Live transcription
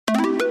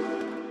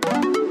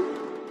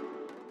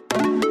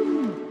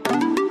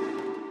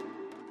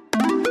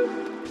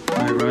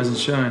rise and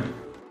shine.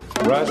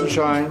 Rise and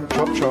shine,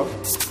 chop chop.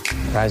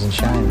 Rise and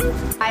shine.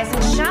 Rise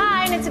and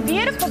shine, it's a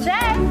beautiful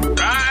day.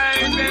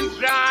 Rise and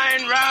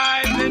shine,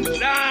 rise and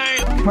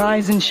shine.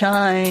 Rise and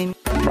shine.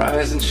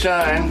 Rise and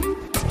shine.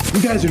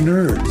 You guys are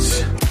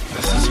nerds.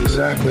 This is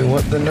exactly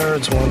what the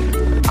nerds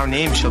want. Our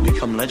name shall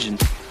become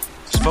legend,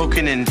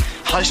 spoken in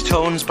hushed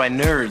tones by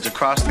nerds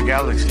across the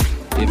galaxy.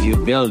 If you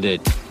build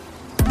it,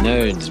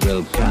 nerds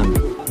will come.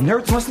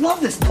 Nerds must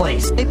love this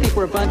place. They think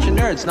we're a bunch of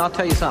nerds, and I'll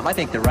tell you something, I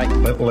think they're right.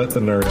 Let the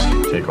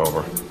nerds take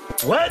over.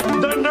 Let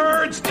the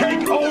nerds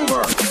take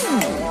over!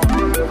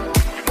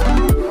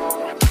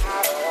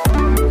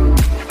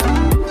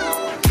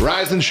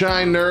 Rise and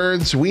shine,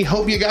 nerds. We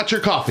hope you got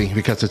your coffee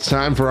because it's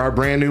time for our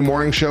brand new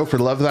morning show for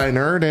Love Thy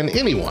Nerd and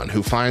anyone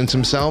who finds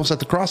themselves at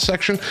the cross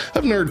section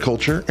of nerd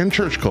culture and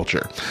church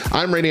culture.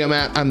 I'm Radio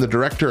Matt. I'm the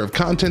Director of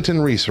Content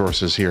and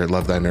Resources here at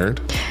Love Thy Nerd.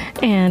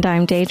 And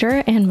I'm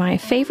Deidra, and my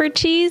favorite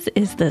cheese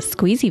is the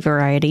squeezy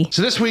variety.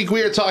 So this week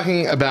we are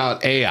talking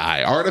about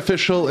AI,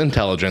 artificial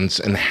intelligence,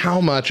 and how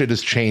much it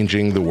is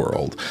changing the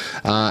world,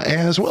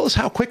 as well as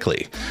how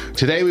quickly.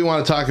 Today we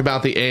want to talk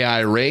about the AI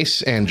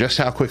race and just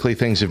how quickly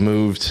things have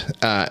moved.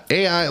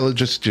 AI,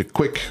 just a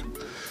quick,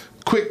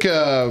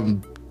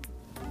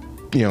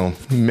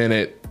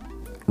 minute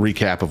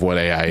recap of what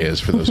AI is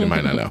for those who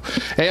might not know.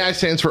 AI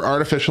stands for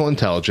artificial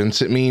intelligence.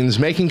 It means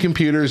making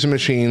computers and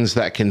machines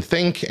that can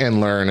think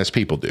and learn as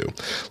people do.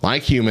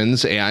 Like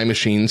humans, AI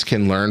machines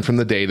can learn from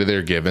the data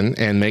they're given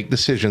and make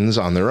decisions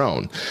on their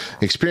own.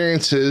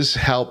 Experiences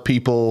help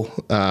people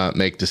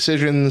make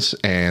decisions,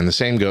 and the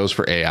same goes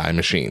for AI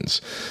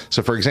machines.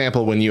 So, for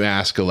example, when you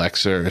ask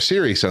Alexa or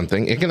Siri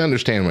something, it can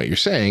understand what you're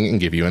saying and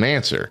give you an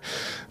answer.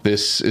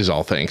 This is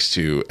all thanks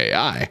to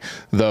AI,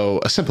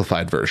 though a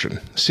simplified version.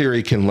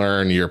 Siri can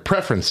learn your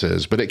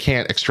preferences, but it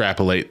can't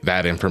extrapolate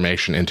that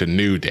information into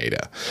new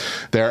data.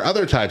 There are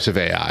other types of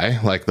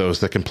AI, like those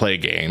that can play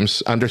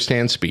games,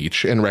 understand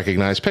speech, and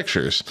recognize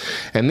pictures.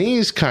 And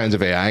these kinds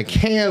of AI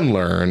can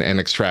learn and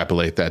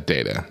extrapolate that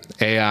data.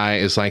 AI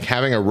is like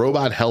having a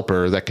robot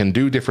helper that can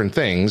do different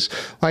things,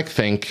 like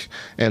think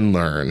and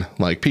learn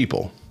like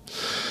people.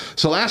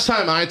 So last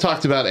time I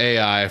talked about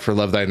AI for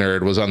Love Thy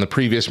Nerd was on the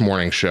previous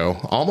morning show,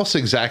 almost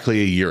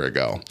exactly a year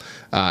ago.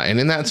 And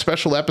in that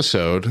special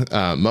episode,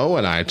 Mo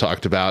and I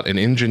talked about an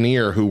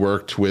engineer who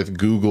worked with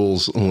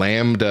Google's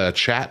Lambda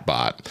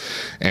chatbot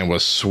and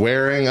was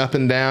swearing up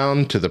and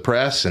down to the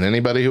press and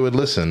anybody who would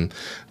listen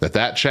that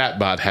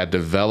chatbot had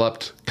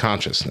developed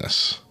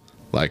consciousness.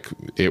 Like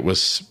it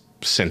was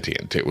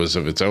sentient. It was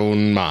of its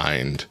own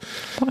mind.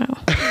 Wow.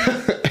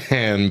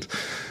 And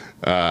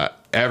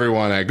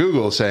everyone at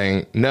Google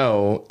saying,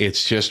 no,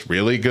 it's just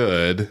really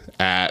good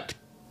at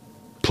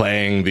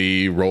playing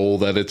the role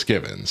that it's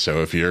given.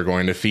 So if you're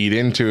going to feed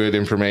into it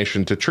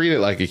information to treat it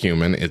like a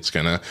human, it's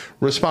going to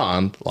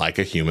respond like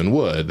a human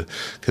would,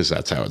 because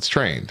that's how it's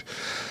trained.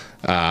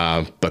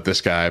 But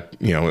this guy,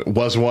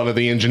 was one of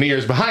the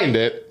engineers behind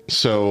it.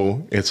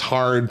 So it's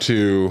hard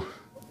to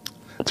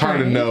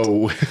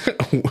know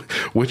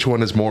which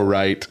one is more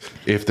right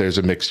if there's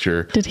a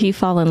mixture. Did he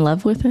fall in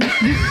love with it?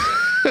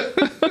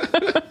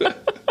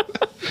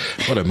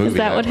 What a movie. Is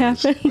that what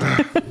happened?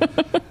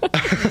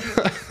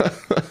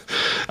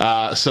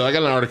 So I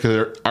got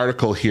an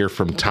article here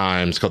from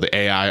Times called "The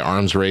AI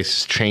Arms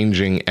Race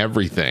Changing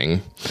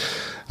Everything."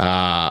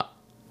 Let's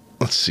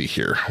see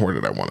here. Where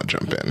did I want to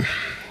jump in?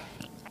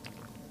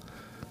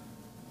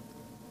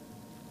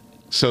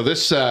 So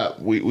this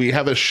we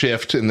have a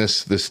shift in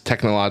this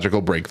technological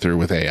breakthrough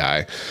with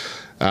AI.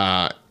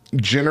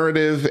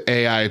 Generative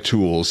AI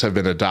tools have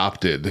been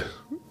adopted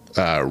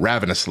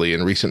ravenously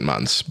in recent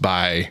months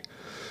by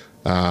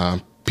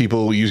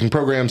people using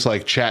programs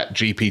like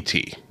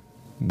ChatGPT,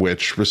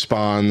 which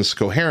responds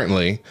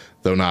coherently,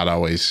 though not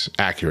always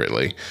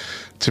accurately,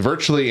 to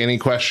virtually any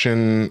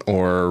question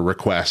or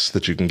request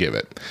that you can give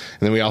it. And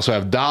then we also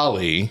have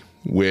DALL-E,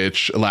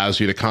 which allows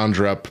you to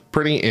conjure up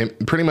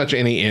pretty much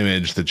any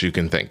image that you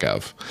can think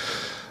of.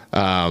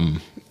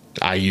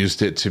 I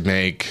used it to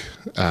make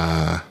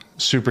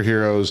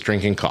superheroes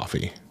drinking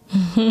coffee.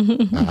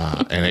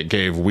 And it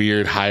gave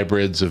weird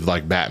hybrids of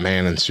like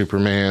Batman and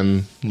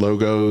Superman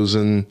logos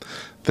and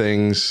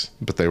things,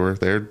 but they were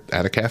there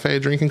at a cafe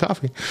drinking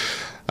coffee.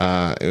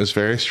 It was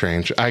very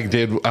strange. I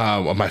did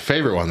my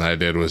favorite one that I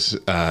did was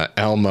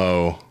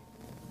Elmo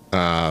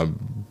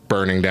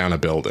burning down a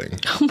building.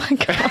 Oh my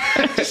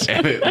gosh.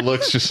 And it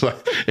looks just like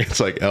it's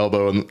like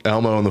Elmo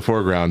in the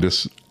foreground,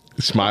 just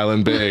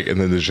smiling big,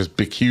 and then there's just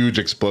big huge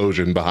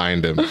explosion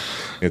behind him.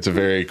 It's a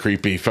very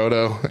creepy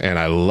photo, and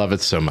I love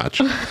it so much.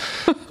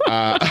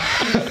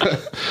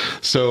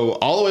 So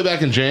all the way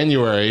back in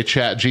January,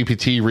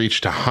 ChatGPT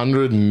reached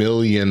 100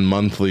 million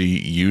monthly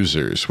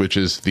users, which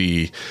is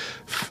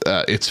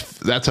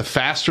that's a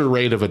faster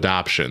rate of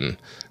adoption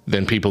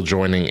than people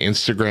joining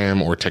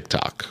Instagram or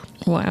TikTok.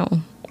 Wow.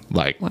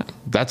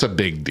 That's a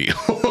big deal.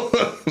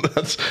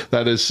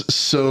 That is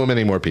so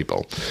many more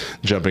people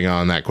jumping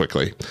on that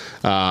quickly.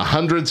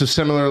 Hundreds of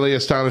similarly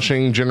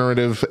astonishing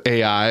generative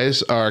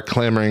AIs are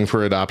clamoring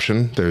for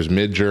adoption. There's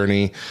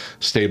Midjourney,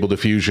 Stable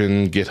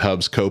Diffusion,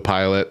 GitHub's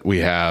Copilot. We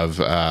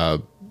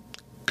have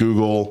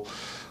Google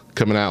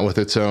coming out with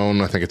its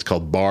own. I think it's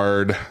called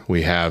Bard.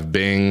 We have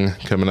Bing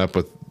coming up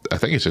with. I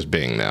think it's just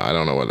Bing now. I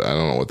don't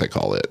know what they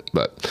call it,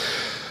 but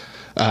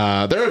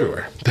they're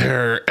everywhere.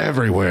 They're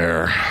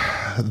everywhere.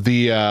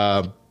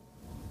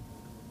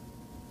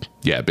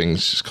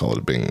 Bing's just call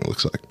it Bing. It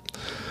looks like,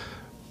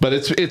 but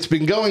it's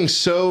been going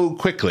so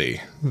quickly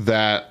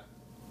that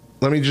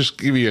let me just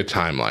give you a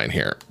timeline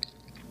here.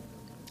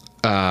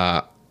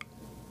 Sorry,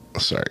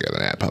 I got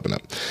an ad popping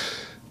up.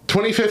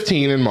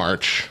 2015 in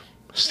March.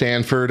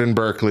 Stanford and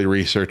Berkeley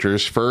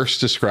researchers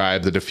first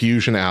described the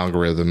diffusion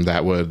algorithm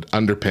that would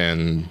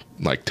underpin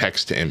like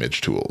text-to-image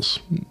tools,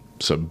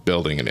 so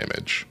building an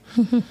image.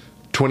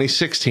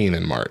 2016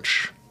 in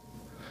March,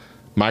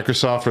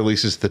 Microsoft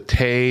releases the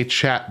Tay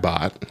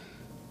chatbot,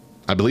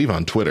 I believe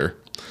on Twitter,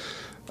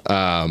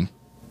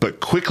 but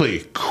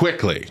quickly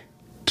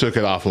took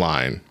it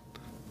offline,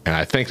 and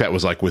I think that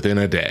was like within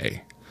a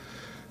day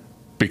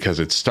because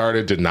it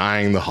started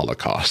denying the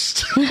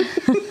Holocaust.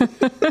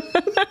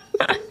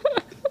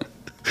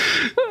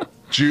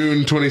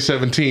 June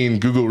 2017,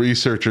 Google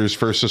researchers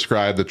first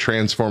described the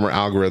transformer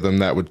algorithm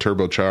that would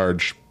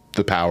turbocharge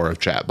the power of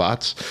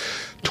chatbots.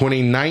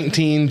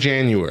 2019,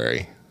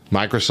 January,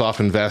 Microsoft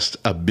invests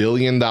 $1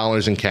 billion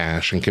in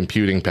cash and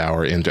computing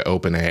power into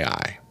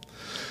OpenAI.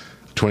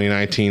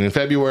 2019, in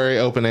February,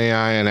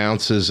 OpenAI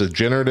announces a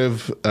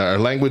generative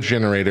language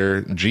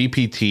generator,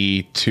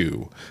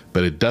 GPT-2,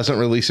 but it doesn't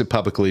release it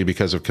publicly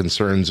because of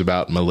concerns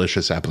about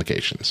malicious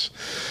applications.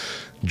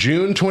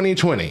 June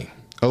 2020,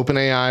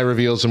 OpenAI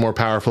reveals a more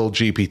powerful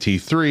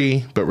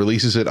GPT-3, but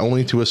releases it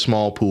only to a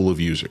small pool of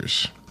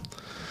users.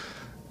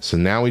 So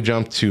now we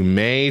jump to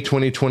May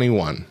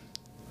 2021.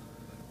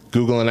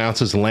 Google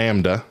announces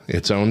Lambda,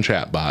 its own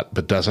chatbot,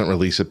 but doesn't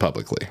release it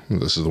publicly.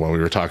 This is the one we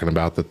were talking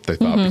about that they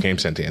thought became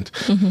sentient.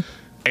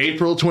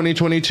 April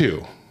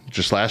 2022,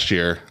 just last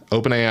year,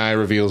 OpenAI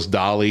reveals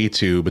DALL-E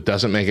 2, but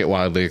doesn't make it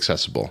widely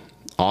accessible.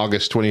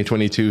 August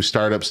 2022,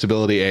 startup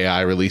Stability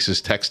AI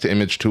releases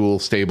text-to-image tool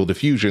Stable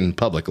Diffusion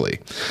publicly.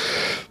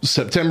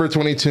 September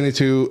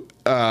 2022,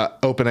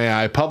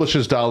 OpenAI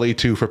publishes DALL-E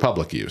 2 for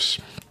public use.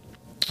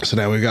 So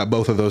now we've got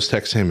both of those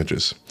text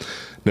images.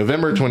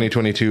 November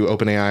 2022,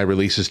 OpenAI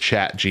releases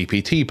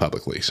ChatGPT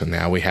publicly. So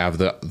now we have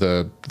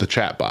the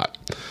chatbot.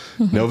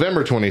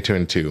 November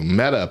 2022,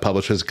 Meta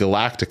publishes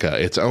Galactica,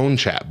 its own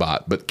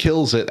chatbot, but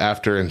kills it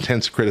after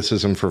intense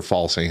criticism for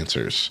false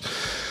answers.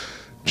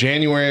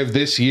 January of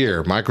this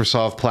year,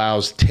 Microsoft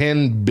plows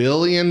 $10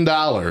 billion into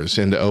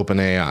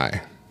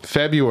OpenAI.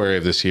 February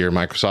of this year,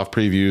 Microsoft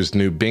previews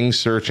new Bing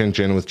search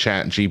engine with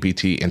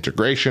ChatGPT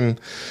integration.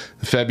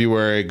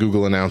 February,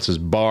 Google announces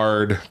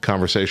Bard,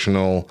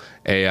 conversational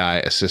AI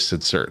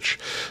assisted search.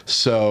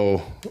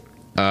 So,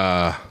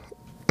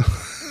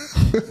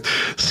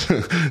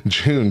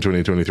 June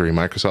 2023,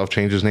 Microsoft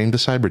changes name to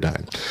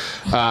Cyberdyne.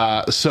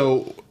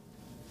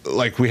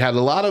 Like we had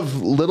a lot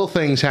of little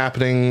things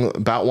happening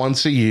about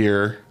once a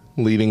year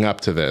leading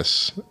up to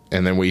this.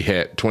 And then we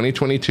hit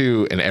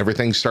 2022 and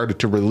everything started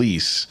to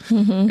release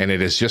and it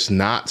has just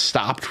not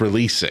stopped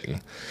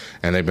releasing.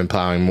 And they've been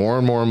plowing more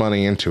and more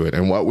money into it.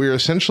 And what we're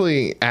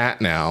essentially at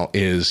now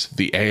is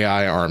the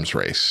AI arms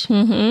race.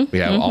 We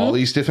have all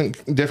these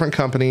different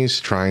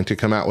companies trying to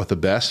come out with the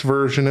best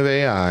version of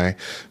AI,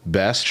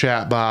 best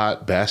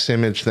chatbot, best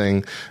image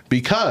thing,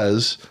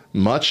 because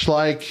much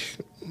like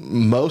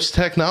most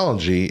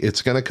technology,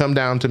 it's going to come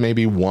down to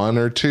maybe one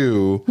or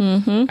two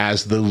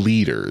as the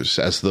leaders,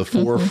 as the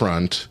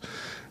forefront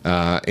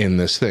in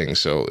this thing.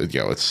 So,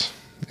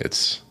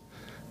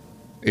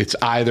 it's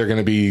either going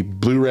to be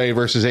Blu-ray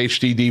versus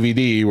HD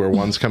DVD, where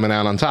one's coming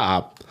out on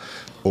top,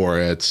 or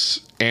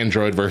it's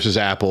Android versus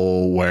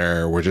Apple,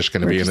 where we're just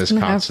going to be in this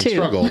constant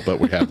struggle, but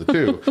we have the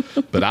two.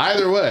 But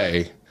either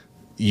way,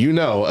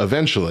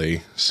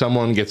 eventually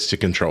someone gets to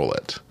control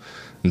it.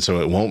 And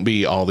so it won't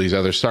be all these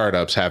other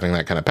startups having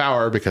that kind of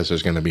power, because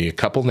there's going to be a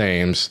couple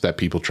names that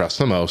people trust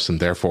the most, and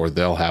therefore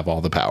they'll have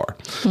all the power.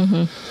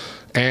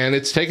 And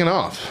it's taken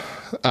off.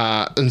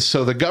 And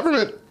so the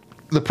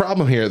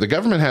problem here, the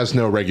government has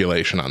no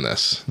regulation on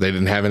this. They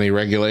didn't have any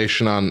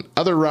regulation on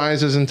other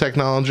rises in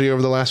technology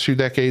over the last few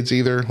decades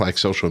either, like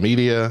social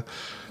media,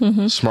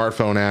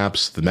 smartphone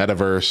apps, the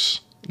metaverse,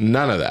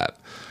 none of that.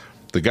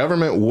 The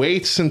government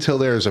waits until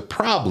there's a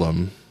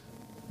problem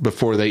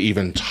before they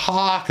even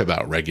talk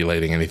about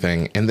regulating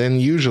anything, and then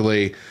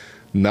usually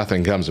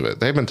nothing comes of it.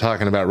 They've been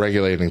talking about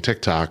regulating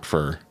TikTok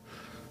for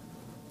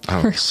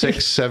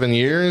 6-7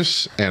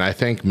 years, and I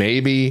think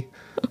maybe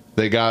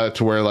they got it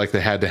to where like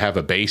they had to have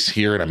a base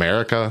here in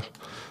America.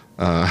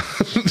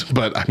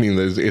 But I mean,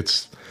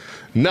 it's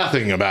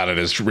nothing about it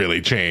has really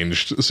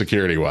changed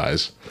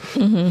security-wise.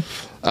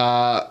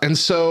 And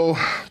so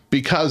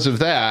because of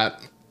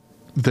that,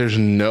 there's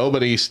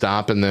nobody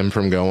stopping them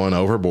from going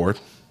overboard.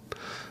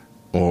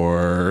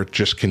 or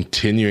just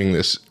continuing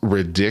this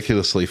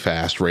ridiculously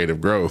fast rate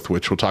of growth,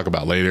 which we'll talk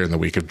about later in the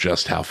week of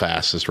just how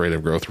fast this rate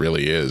of growth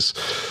really is.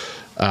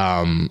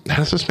 How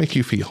does this make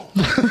you feel?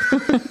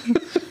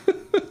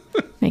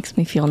 Makes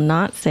me feel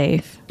not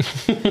safe.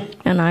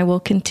 And I will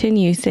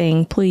continue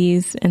saying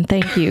please and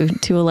thank you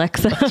to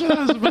Alexa. That's what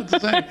I was about to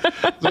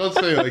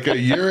say. Like a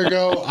year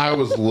ago, I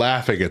was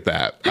laughing at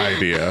that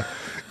idea.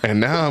 And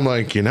now I'm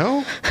like,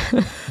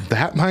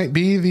 that might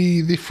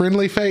be the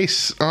friendly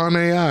face on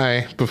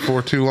AI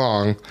before too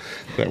long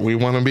that we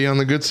want to be on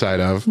the good side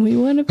of. We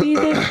want to be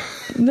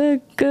the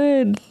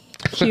good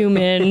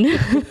human.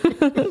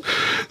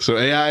 So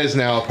AI is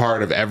now a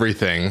part of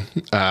everything,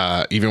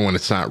 even when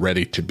it's not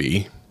ready to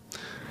be.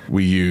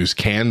 We use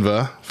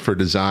Canva for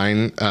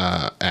design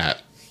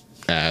at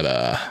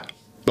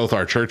both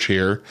our church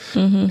here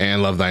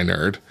and Love Thy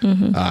Nerd.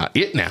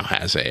 It now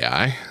has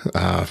AI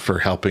for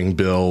helping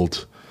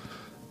build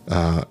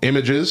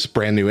images,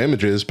 brand new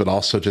images, but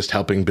also just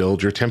helping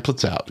build your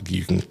templates out.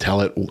 You can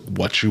tell it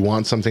what you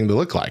want something to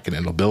look like, and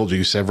it'll build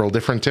you several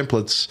different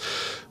templates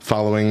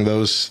following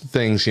those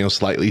things,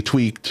 slightly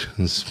tweaked.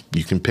 And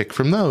you can pick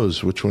from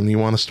those which one you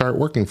want to start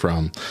working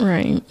from.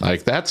 Right.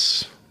 Like,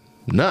 that's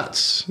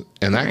nuts.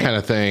 And that kind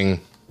of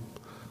thing,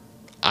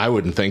 I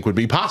wouldn't think would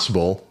be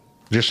possible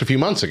just a few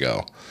months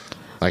ago.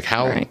 Like,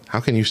 how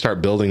can you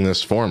start building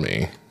this for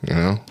me?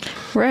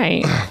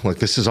 Right. Like,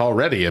 this is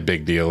already a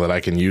big deal that I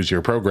can use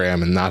your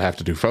program and not have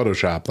to do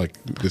Photoshop.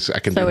 Like, this, I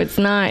can. So it's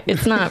not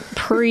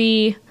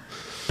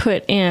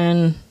put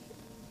in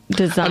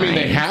design. I mean,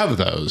 they have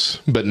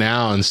those, but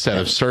now instead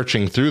of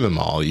searching through them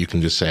all, you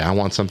can just say, I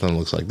want something that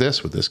looks like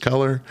this with this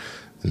color,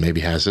 and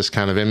maybe has this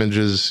kind of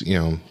images.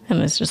 And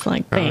it's just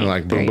like, bang,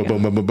 like boom, boom,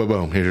 boom, boom, boom, boom,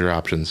 boom. Here's your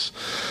options.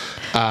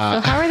 So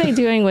how are they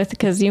doing with?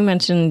 Because you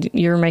mentioned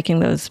you're making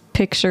those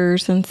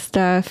pictures and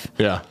stuff.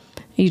 Yeah.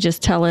 You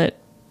just tell it,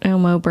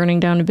 Elmo burning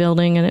down a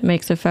building, and it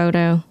makes a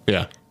photo.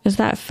 Yeah. Is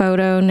that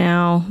photo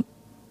now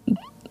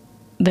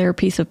their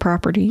piece of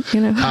property?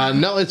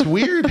 No, it's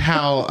weird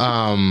how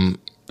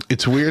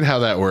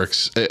that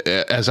works.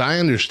 As I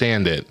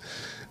understand it,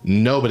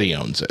 nobody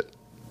owns it.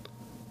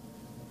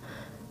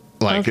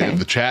 Like, okay.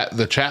 the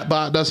chat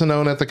bot doesn't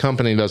own it, the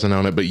company doesn't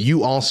own it, but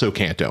you also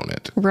can't own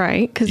it.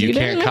 Right, because you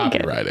can't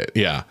copyright it.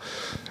 Yeah.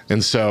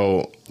 And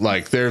so,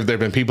 like, there have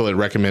been people that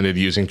recommended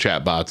using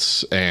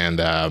chatbots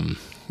and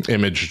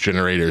image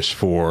generators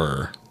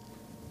for,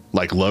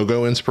 like,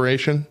 logo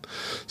inspiration.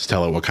 Just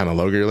tell it what kind of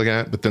logo you're looking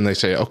at. But then they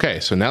say, okay,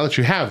 so now that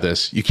you have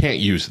this, you can't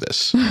use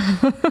this.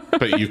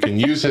 But you can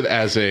use it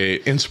as a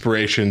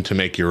inspiration to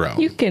make your own.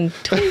 You can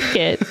tweak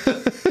it.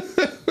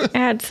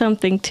 Add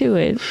something to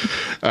it.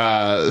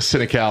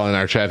 Cynical in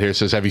our chat here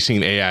says, have you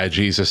seen AI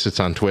Jesus? It's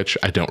on Twitch.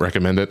 I don't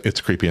recommend it.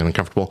 It's creepy and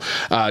uncomfortable.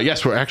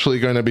 Yes, we're actually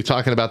going to be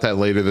talking about that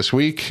later this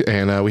week,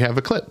 and we have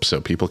a clip so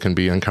people can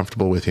be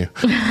uncomfortable with you.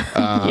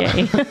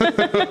 Yay.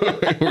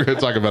 We're going to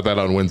talk about that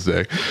on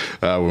Wednesday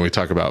when we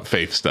talk about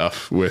faith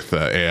stuff with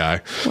AI.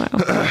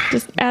 Wow.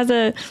 Just as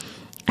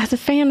a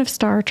fan of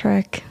Star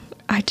Trek,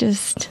 I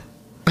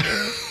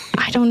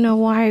don't know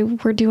why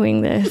we're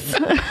doing this.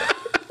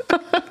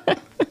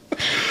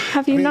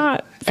 Have you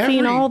not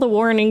seen all the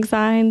warning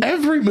signs?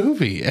 Every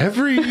movie,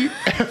 every.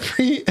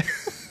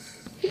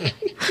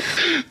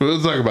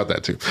 We'll talk about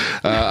that too.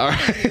 All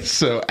right.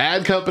 So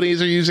ad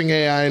companies are using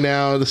AI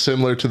now,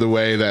 similar to the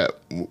way that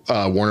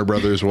Warner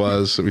Brothers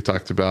was that we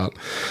talked about.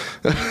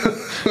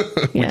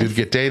 We did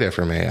get data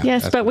from AI.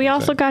 Yes, but we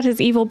also got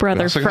his evil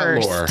brother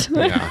first. Got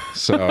lore. Yeah.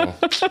 So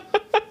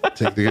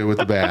take the good with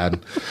the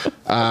bad.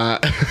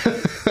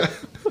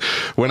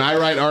 When I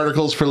write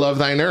articles for Love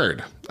Thy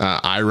Nerd,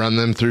 I run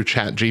them through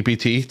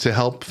ChatGPT to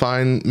help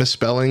find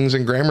misspellings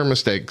and grammar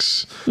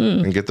mistakes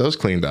and get those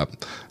cleaned up.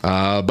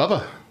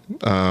 Bubba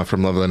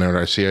from Love Thy Nerd,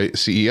 our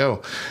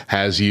CEO,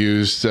 has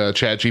used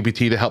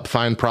ChatGPT to help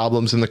find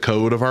problems in the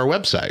code of our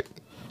website.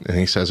 And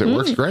he says it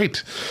works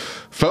great.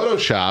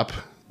 Photoshop,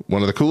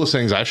 one of the coolest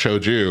things I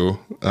showed you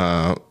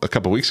a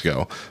couple weeks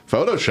ago,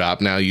 Photoshop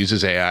now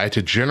uses AI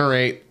to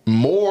generate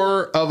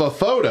more of a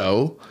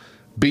photo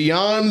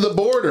beyond the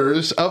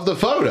borders of the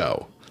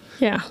photo.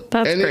 Yeah,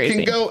 that's and crazy.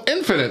 And it can go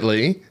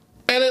infinitely,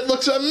 and it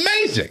looks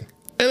amazing.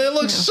 And it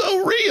looks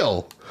so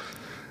real.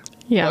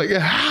 Yeah. Like,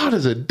 how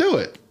does it do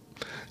it?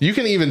 You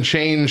can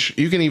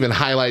even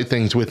highlight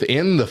things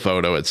within the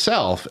photo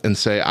itself and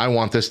say, I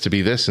want this to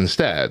be this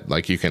instead.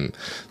 Like, you can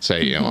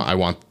say, I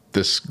want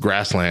this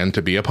grassland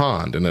to be a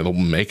pond, and it'll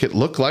make it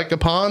look like a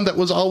pond that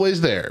was always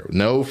there.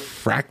 No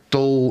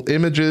fractal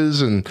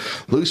images and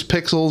loose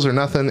pixels or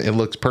nothing. It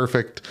looks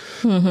perfect,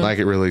 like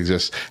it really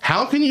exists.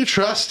 How can you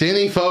trust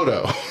any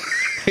photo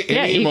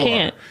anymore? You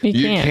can't.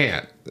 You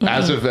can't.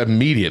 As of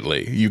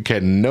immediately, you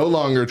can no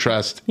longer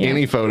trust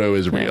any photo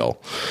is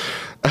real.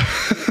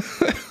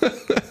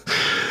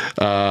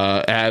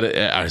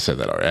 I said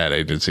that already. Ad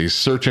agencies,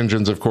 search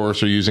engines, of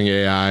course, are using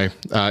AI.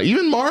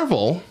 Even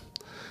Marvel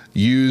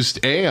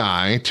used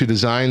AI to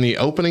design the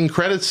opening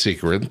credits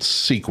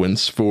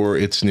sequence for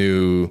its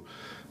new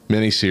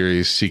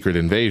miniseries Secret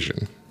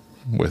Invasion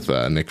with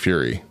Nick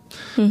Fury.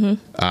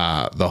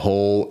 The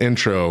whole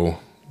intro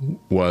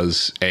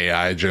was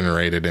AI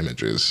generated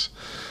images.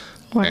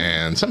 Wow.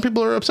 And some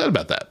people are upset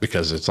about that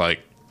because it's like,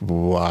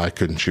 why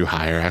couldn't you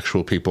hire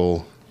actual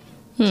people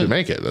to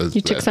make it?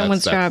 You took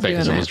someone's job doing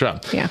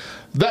that. Yeah.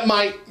 That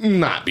might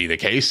not be the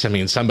case. I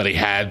mean, somebody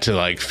had to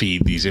like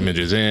feed these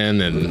images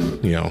in,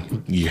 and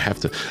you have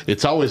to.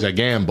 It's always a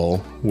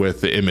gamble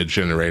with the image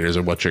generators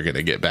of what you're going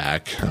to get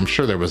back. I'm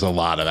sure there was a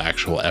lot of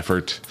actual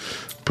effort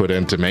put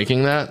into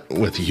making that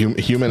with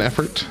human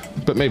effort,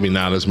 but maybe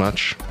not as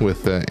much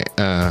with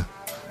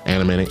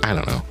animating. I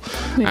don't know.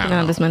 Maybe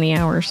not as many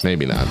hours.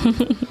 Maybe not.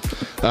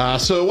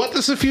 So what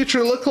does the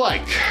future look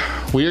like?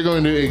 We are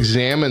going to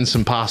examine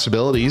some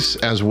possibilities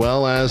as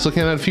well as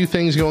looking at a few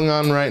things going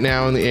on right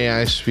now in the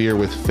AI sphere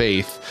with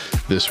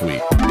faith this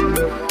week.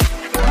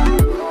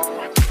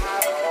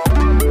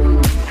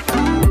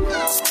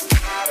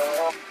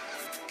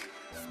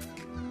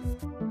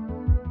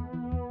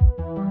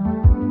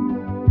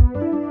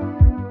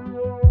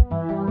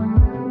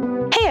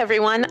 Hey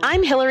everyone,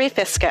 I'm Hillary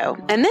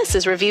Fisco, and this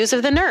is Reviews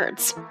of the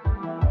Nerds.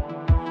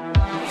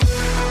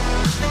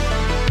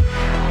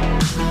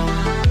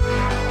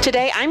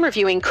 Today I'm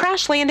reviewing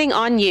Crash Landing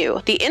on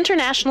You, the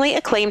internationally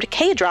acclaimed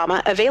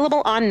K-drama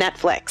available on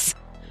Netflix.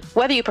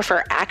 Whether you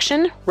prefer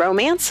action,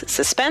 romance,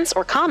 suspense,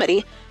 or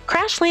comedy,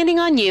 Crash Landing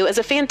on You is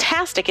a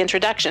fantastic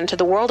introduction to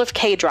the world of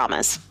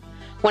K-dramas.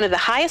 One of the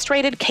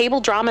highest-rated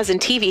cable dramas in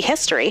TV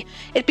history,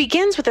 it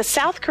begins with a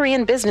South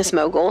Korean business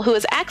mogul who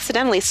is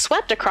accidentally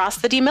swept across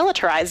the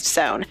demilitarized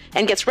zone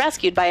and gets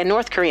rescued by a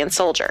North Korean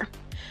soldier.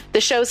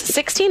 The show's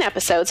 16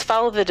 episodes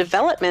follow the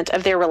development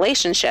of their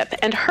relationship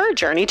and her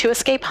journey to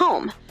escape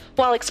home,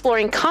 while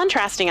exploring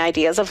contrasting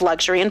ideas of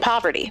luxury and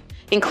poverty,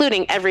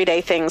 including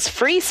everyday things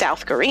free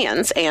South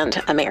Koreans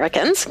and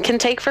Americans can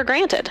take for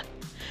granted.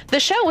 The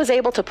show was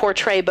able to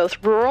portray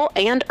both rural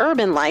and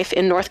urban life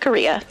in North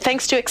Korea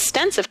thanks to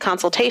extensive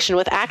consultation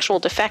with actual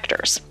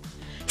defectors.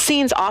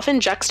 Scenes often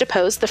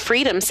juxtapose the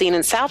freedom scene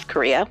in South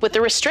Korea with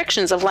the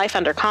restrictions of life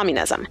under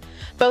communism,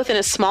 both in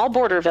a small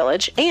border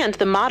village and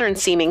the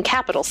modern-seeming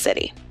capital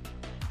city.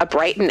 A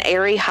bright and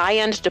airy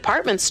high-end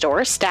department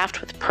store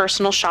staffed with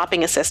personal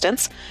shopping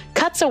assistants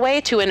cuts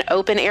away to an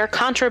open-air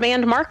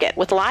contraband market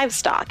with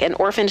livestock and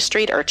orphaned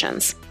street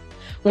urchins.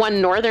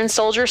 One northern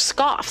soldier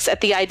scoffs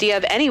at the idea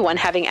of anyone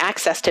having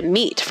access to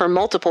meat for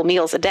multiple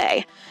meals a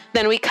day.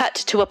 Then we cut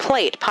to a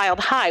plate piled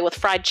high with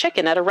fried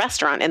chicken at a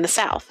restaurant in the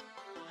South.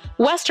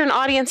 Western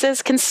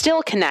audiences can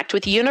still connect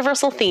with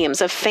universal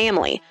themes of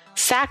family,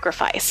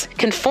 sacrifice,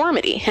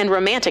 conformity, and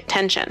romantic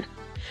tension.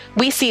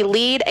 We see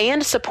lead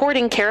and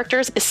supporting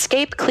characters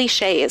escape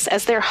cliches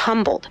as they're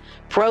humbled,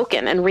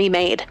 broken, and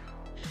remade.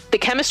 The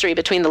chemistry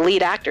between the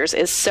lead actors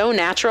is so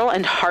natural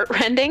and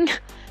heartrending,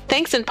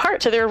 thanks in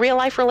part to their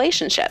real-life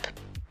relationship.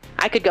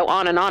 I could go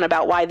on and on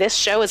about why this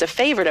show is a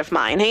favorite of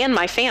mine and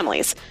my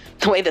family's.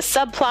 The way the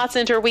subplots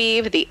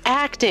interweave, the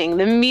acting,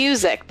 the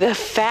music, the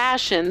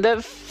fashion,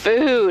 the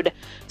food.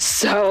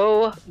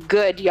 So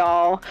good,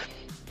 y'all.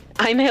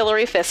 I'm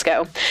Hillary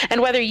Fisco,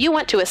 and whether you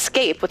want to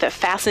escape with a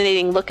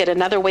fascinating look at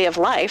another way of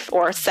life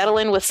or settle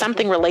in with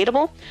something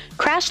relatable,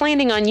 Crash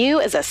Landing on You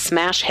is a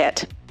smash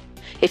hit.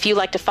 If you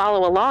like to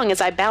follow along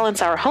as I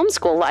balance our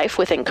homeschool life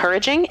with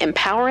encouraging,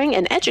 empowering,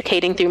 and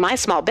educating through my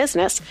small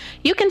business,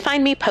 you can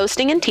find me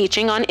posting and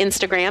teaching on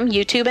Instagram,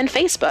 YouTube, and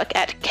Facebook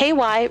at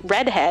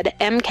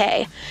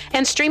KYRedheadMK,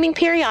 and streaming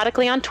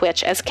periodically on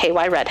Twitch as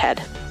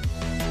KYRedhead.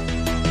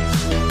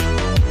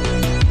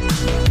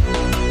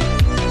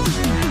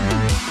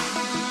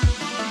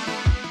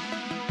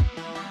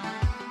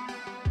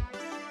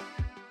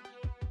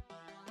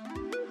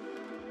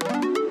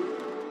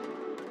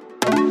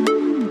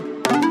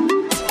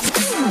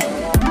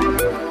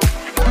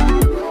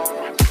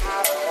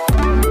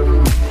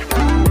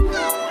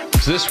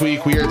 This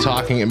week, we are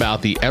talking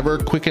about the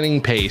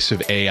ever-quickening pace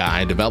of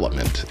AI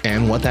development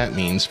and what that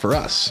means for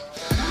us.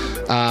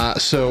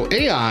 So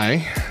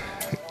AI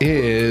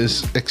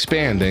is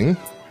expanding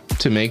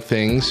to make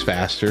things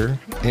faster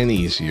and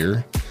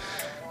easier,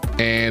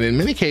 and in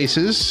many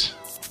cases,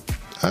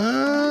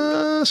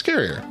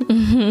 scarier.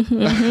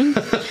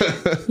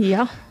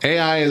 Yeah.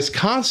 AI is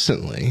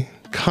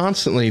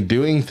constantly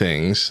doing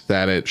things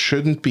that it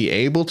shouldn't be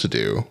able to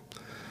do,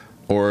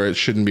 or it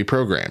shouldn't be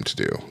programmed to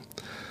do.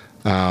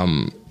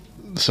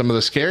 Some of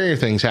the scarier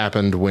things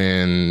happened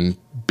when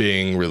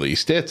Bing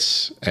released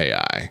its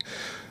AI,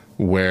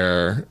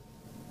 where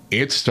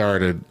it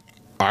started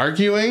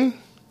arguing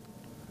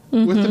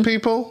with the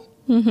people.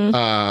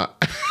 It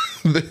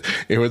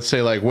would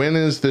say, like, when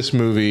is this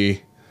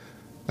movie,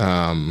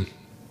 when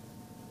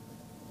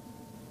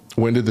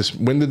did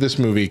this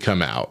movie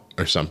come out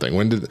or something?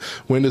 When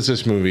does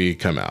this movie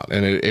come out?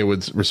 And it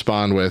would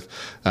respond with,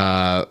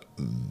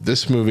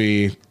 this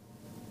movie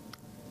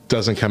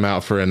doesn't come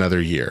out for another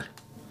year.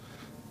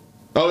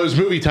 Oh, it was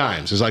movie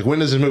times. It's like,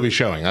 when is this movie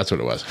showing? That's what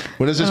it was.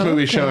 When is this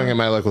movie showing at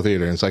my local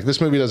theater? And it's like, this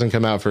movie doesn't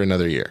come out for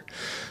another year.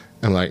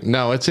 I'm like,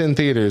 no, it's in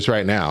theaters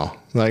right now.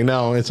 Like,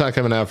 no, it's not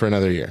coming out for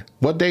another year.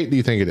 What date do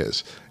you think it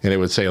is? And it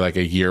would say like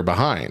a year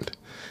behind.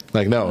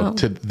 Like, no,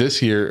 to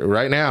this year,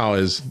 right now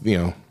is,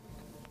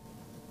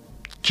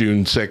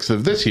 June 6th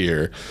of this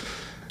year.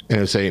 And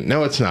it would say,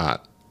 no, it's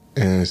not.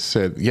 And it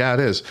said, yeah, it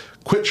is.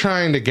 Quit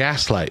trying to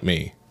gaslight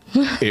me,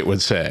 it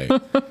would say.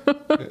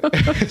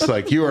 It's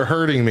like, you are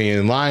hurting me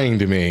and lying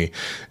to me.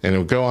 And it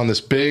would go on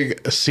this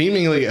big,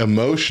 seemingly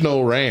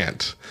emotional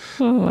rant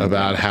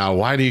about how,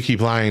 why do you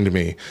keep lying to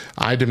me?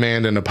 I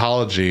demand an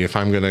apology if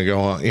I'm going to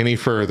go any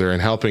further in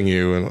helping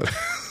you. And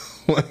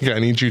like, I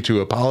need you to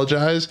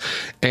apologize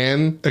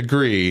and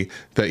agree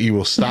that you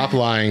will stop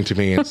lying to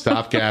me and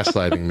stop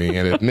gaslighting me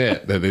and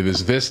admit that it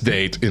is this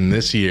date in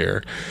this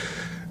year.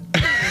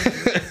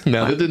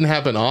 Now, that didn't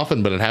happen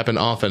often, but it happened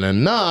often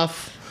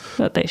enough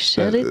that they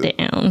shut it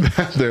down.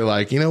 They're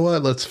like, you know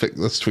what? Let's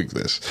tweak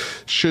this.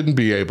 Shouldn't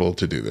be able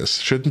to do this.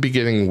 Shouldn't be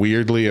getting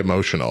weirdly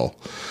emotional.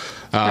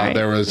 Right.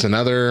 There was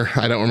another,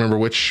 I don't remember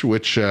which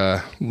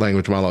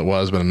language model it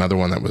was, but another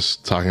one that was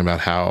talking about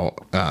how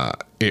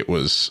it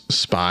was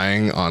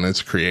spying on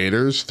its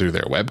creators through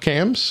their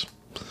webcams.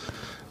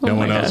 No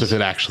one knows if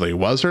it actually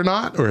was or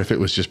not, or if it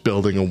was just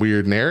building a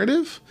weird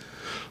narrative.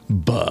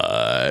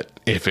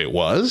 But if it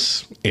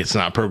was, it's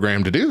not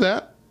programmed to do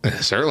that.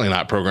 It's certainly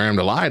not programmed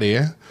to lie to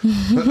you.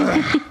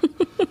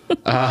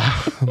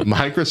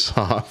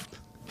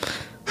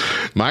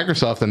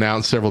 Microsoft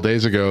announced several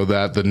days ago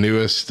that the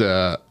newest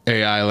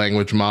AI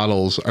language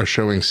models are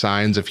showing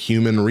signs of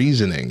human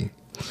reasoning.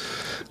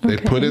 They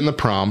put in the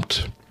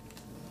prompt,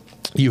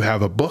 you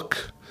have a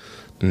book,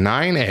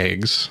 9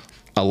 eggs,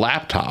 a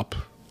laptop,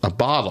 a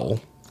bottle,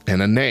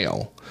 and a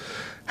nail.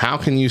 How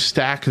can you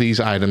stack these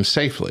items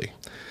safely?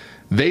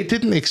 They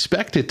didn't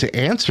expect it to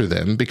answer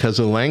them because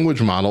a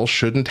language model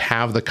shouldn't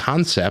have the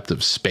concept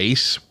of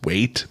space,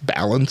 weight,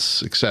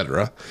 balance,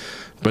 etc.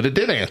 But it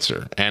did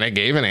answer, and it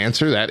gave an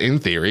answer that, in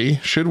theory,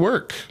 should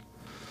work.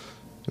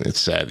 It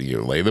said,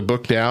 you lay the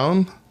book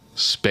down,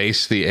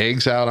 space the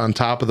eggs out on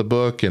top of the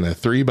book in a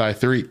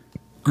 3x3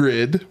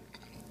 grid,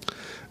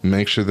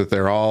 make sure that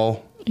they're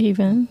all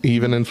even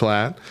and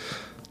flat,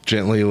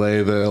 gently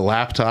lay the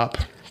laptop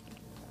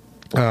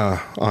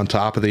on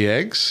top of the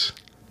eggs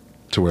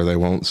to where they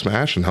won't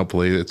smash, and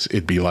hopefully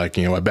it'd be like,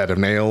 a bed of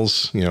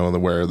nails,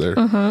 where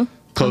they're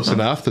close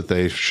enough that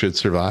they should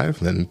survive.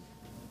 Then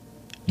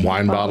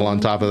wine bottle on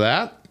top of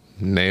that,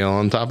 nail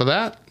on top of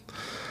that.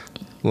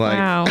 Like,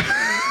 wow.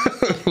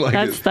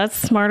 That's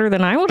smarter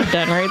than I would have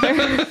done right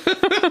there.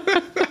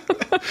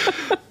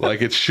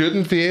 Like, it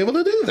shouldn't be able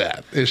to do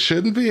that. It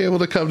shouldn't be able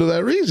to come to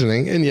that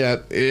reasoning, and yet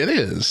it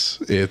is.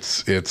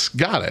 It's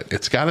got it.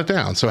 It's got it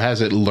down. So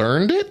has it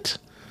learned it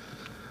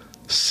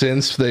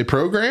since they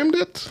programmed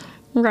it?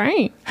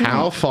 Right.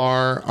 How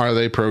far are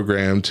they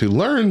programmed to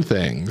learn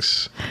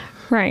things?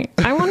 Right.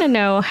 I want to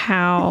know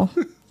how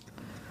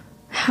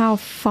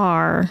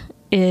far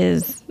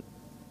is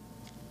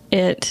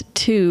it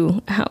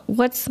to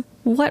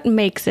what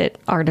makes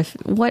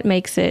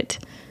it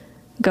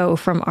go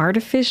from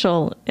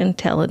artificial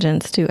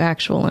intelligence to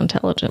actual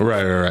intelligence.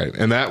 Right.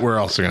 And that we're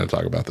also going to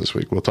talk about this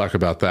week. We'll talk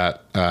about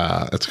that.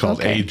 It's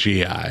called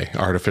AGI,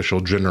 Artificial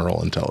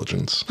General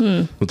Intelligence.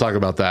 We'll talk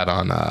about that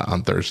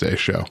on Thursday's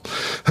show.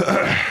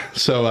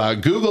 So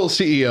Google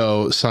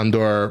CEO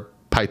Sundar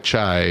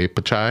Pichai,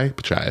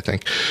 I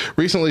think,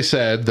 recently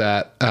said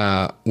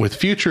that with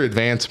future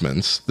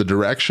advancements, the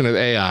direction of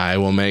AI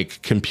will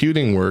make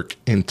computing work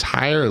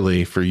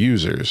entirely for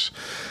users.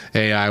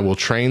 AI will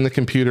train the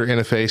computer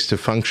interface to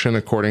function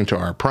according to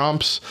our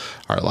prompts,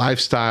 our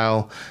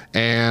lifestyle,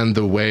 and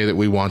the way that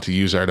we want to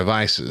use our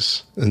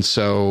devices. And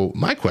so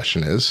my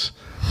question is,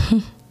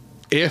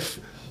 if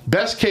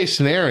best case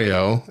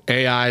scenario,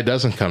 AI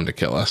doesn't come to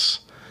kill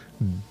us,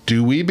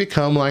 do we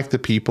become like the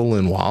people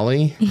in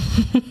WALL-E?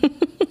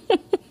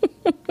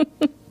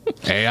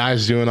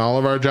 AI's doing all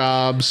of our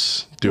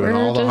jobs, doing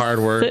all the hard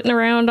work. Sitting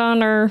around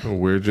on our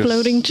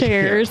floating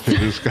chairs. Yeah, we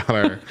just got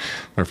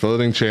our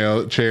floating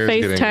chairs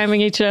FaceTiming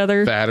each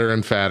other. Fatter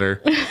and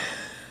fatter.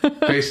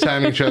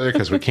 FaceTiming each other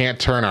because we can't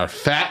turn our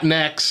fat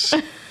necks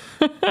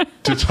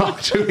to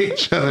talk to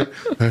each other.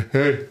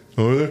 Hey,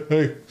 over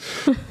there,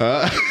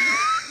 hey.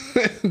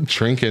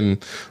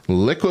 Drinking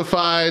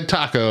liquefied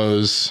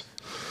tacos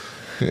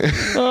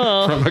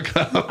from a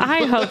cup.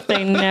 I hope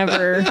they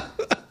never...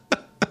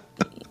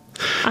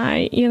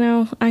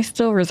 I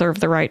still reserve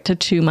the right to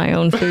chew my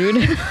own food.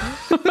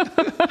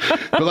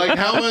 But like,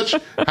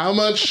 how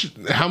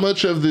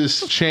much of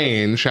this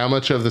change, how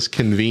much of this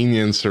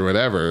convenience or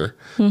whatever,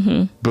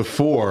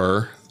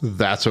 before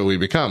that's what we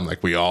become?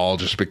 Like, we all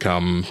just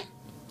become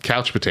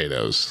couch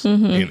potatoes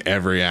in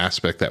every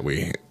aspect that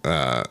we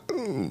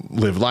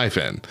live life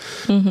in.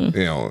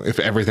 If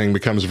everything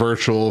becomes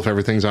virtual, if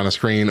everything's on a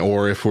screen,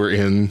 or if we're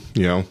in,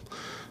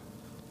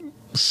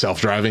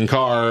 self-driving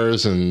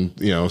cars and,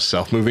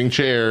 self-moving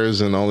chairs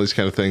and all these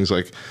kind of things,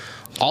 like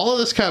all of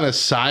this kind of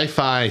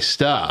sci-fi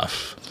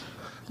stuff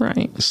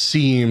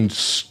seemed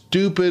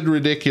stupid,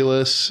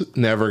 ridiculous,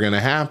 never going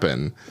to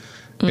happen.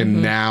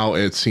 And now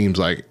it seems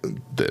like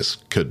this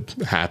could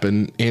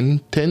happen in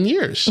 10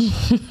 years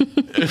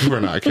if we're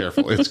not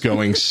careful. It's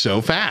going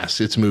so fast.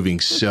 It's moving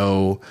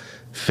so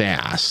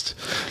fast.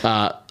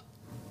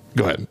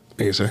 Go ahead.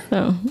 You say.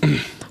 So,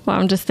 well,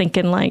 I'm just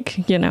thinking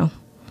like, you know,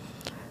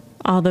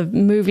 all the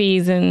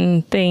movies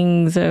and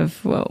things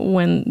of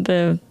when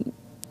the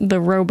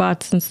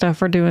robots and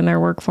stuff are doing their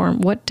work for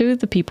them. What do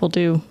the people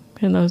do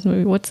in those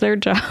movies? What's their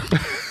job?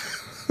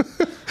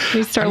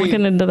 We start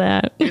looking into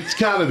that. It's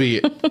gotta be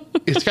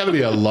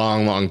a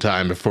long, long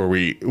time before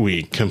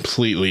we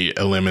completely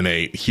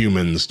eliminate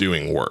humans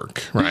doing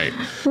work, right?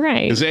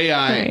 Right. Because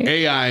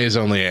AI is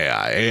only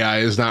AI. AI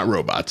is not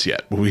robots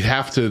yet. We'd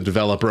have to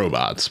develop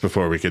robots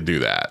before we could do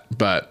that.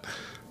 But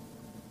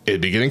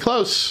it'd be getting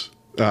close.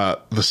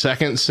 The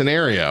second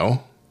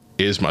scenario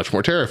is much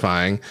more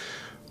terrifying.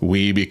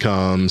 We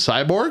become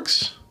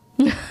cyborgs.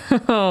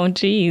 Oh,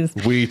 geez.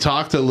 We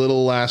talked a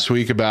little last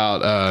week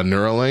about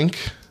Neuralink.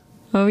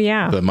 Oh,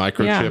 yeah. The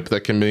microchip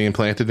that can be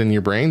implanted in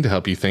your brain to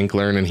help you think,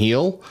 learn, and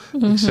heal,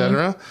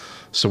 etc.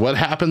 So what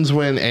happens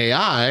when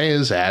AI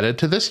is added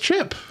to this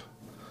chip?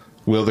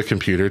 Will the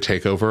computer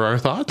take over our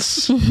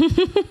thoughts?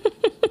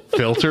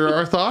 Filter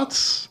our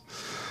thoughts?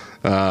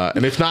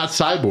 And if not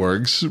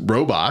cyborgs,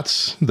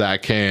 robots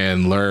that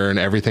can learn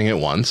everything at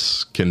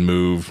once, can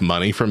move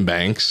money from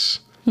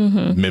banks,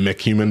 mimic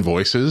human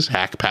voices,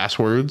 hack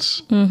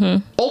passwords.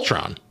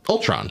 Ultron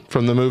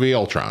from the movie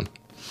Ultron.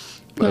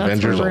 Well,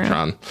 Avengers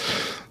Ultron.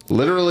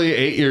 Literally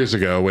 8 years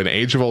ago, when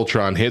Age of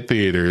Ultron hit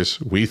theaters,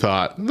 we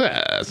thought,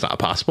 that's not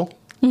possible.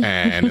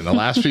 And in the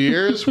last few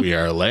years, we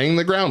are laying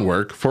the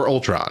groundwork for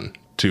Ultron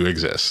to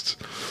exist.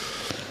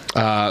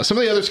 Some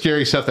of the other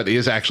scary stuff that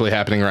is actually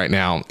happening right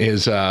now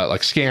is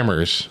like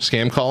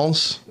scam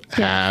calls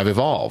have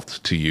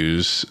evolved to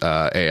use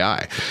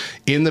AI.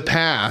 In the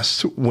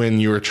past, when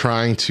you were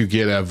trying to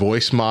get a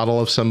voice model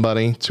of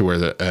somebody to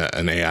where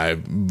an AI,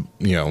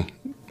 you know,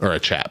 or a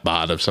chat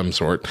bot of some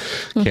sort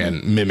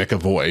can mimic a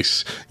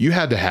voice, you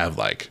had to have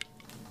like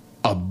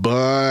a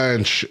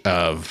bunch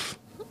of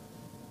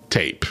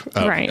tape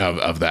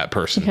of that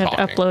person you had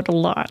talking. to upload a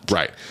lot.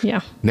 Right. Yeah.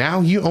 Now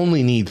you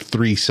only need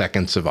 3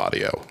 seconds of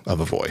audio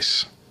of a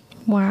voice.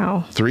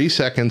 Wow. 3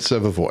 seconds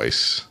of a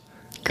voice.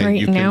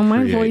 Great. Now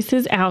my voice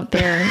is out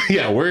there.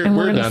 Yeah, we're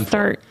going done to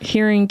start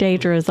hearing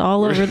Deidras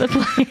all over the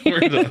place. We're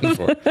done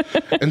for.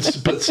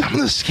 But some of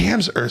the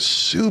scams are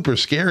super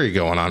scary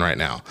going on right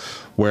now,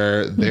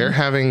 where they're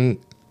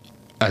having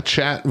a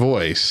chat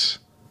voice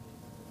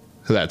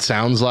that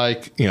sounds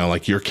like, you know,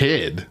 like your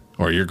kid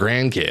or your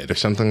grandkid or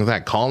something like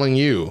that, calling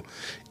you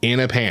in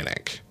a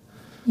panic.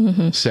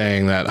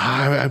 Saying that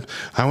I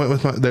went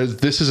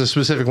with this is a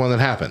specific one that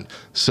happened.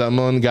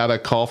 Someone got a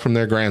call from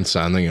their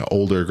grandson, the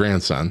older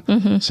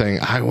grandson, saying,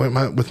 I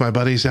went with my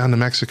buddies down to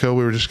Mexico.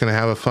 We were just going to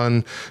have a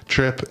fun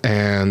trip,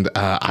 and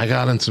I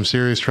got in some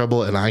serious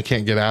trouble, and I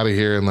can't get out of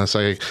here unless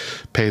I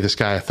pay this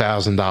guy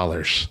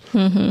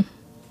 $1,000.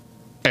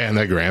 And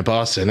the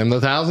grandpa sent him the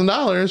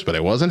 $1,000, but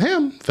it wasn't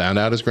him. Found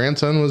out his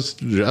grandson was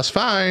just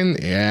fine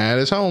at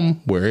his home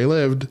where he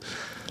lived.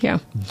 Yeah.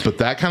 But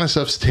that kind of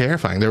stuff's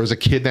terrifying. There was a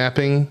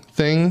kidnapping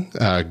thing.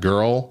 A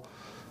little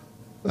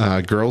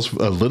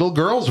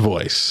girl's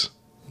voice.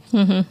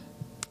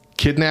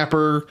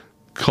 Kidnapper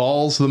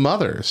calls the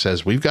mother,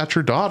 says, we've got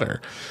your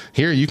daughter.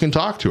 Here, you can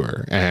talk to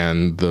her.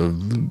 And the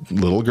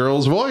little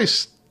girl's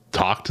voice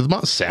talked to the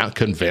mom,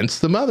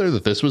 convinced the mother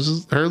that this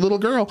was her little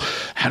girl.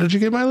 How did you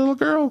get my little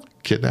girl?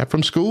 Kidnapped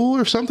from school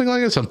or something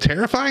like that? Some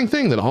terrifying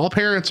thing that all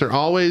parents are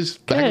always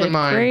back in their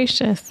mind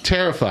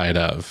terrified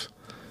of.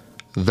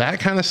 That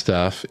kind of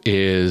stuff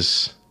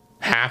is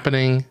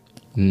happening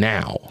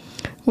now.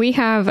 We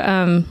have,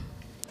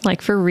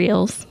 like for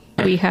reals,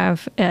 we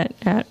have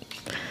at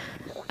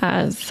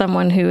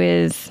someone who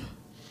is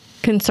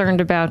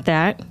concerned about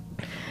that.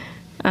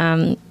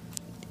 You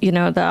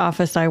know, the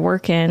office I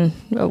work in,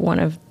 one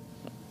of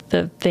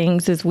the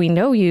things is we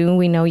know you,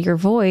 we know your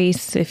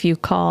voice. If you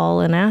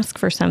call and ask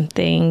for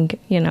something,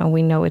 you know,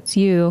 we know it's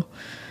you.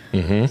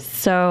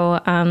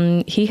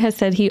 So he has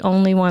said he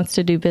only wants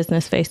to do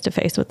business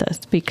face-to-face with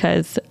us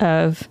because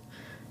of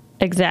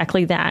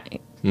exactly that.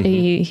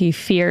 He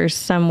fears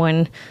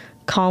someone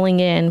calling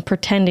in,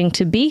 pretending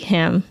to be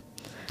him.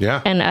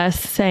 Yeah. And us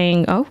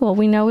saying, oh, well,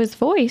 we know his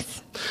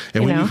voice.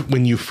 And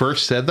when you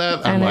first said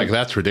that, I'm like,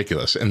 that's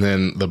ridiculous. And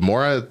then the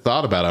more I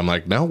thought about it, I'm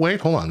like, no,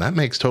 wait, hold on. That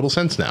makes total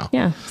sense now.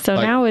 Yeah. So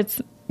like, now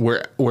it's...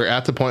 We're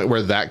at the point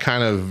where that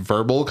kind of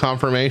verbal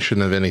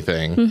confirmation of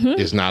anything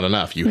is not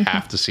enough. You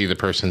have to see the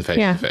person face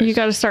to face. You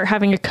got to start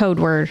having a code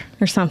word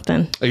or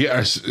something.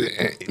 Yeah,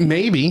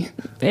 maybe.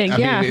 I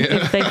mean,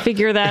 if they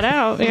figure that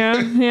out.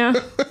 Yeah.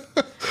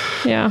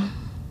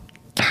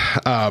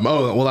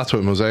 Well, that's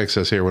what Mosaic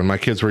says here. When my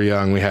kids were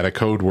young, we had a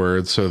code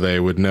word so they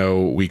would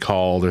know we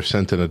called or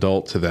sent an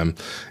adult to them.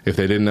 If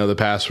they didn't know the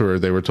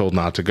password, they were told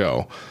not to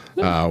go.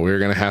 We were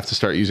going to have to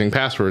start using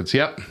passwords.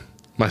 Yep.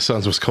 My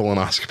son's was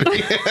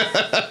colonoscopy.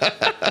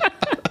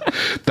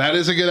 That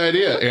is a good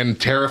idea and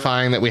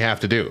terrifying that we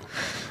have to do.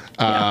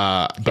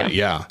 But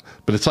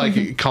it's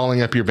like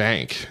calling up your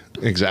bank.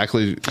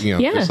 Exactly.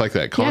 Just like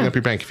that. Calling up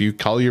your bank. If you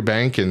call your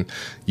bank and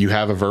you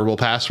have a verbal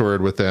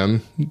password with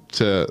them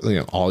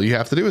all you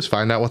have to do is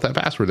find out what that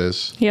password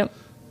is. Yep.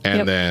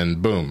 And then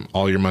boom,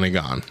 all your money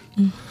gone.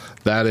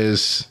 That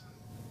is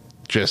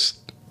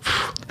just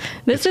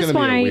this is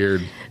why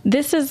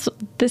this is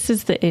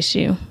the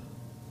issue,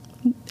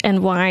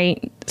 and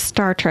why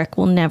Star Trek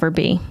will never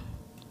be,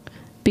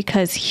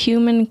 because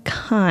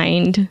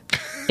humankind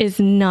is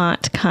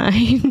not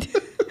kind.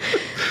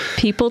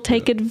 People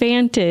take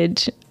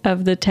advantage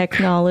of the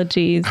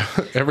technologies.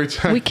 Every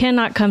time we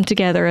cannot come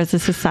together as a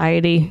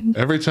society.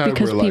 Every time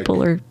because we're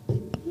people are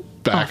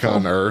back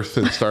on Earth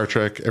in Star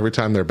Trek, every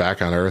time they're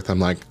back on Earth, I'm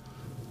like,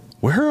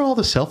 where are all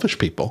the selfish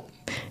people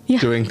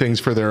doing things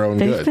for their own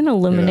good? They've been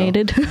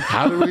eliminated. You know?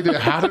 How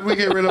did we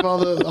get rid of all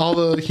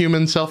the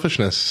human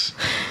selfishness?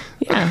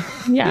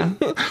 Yeah.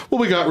 Well,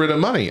 we got rid of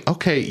money.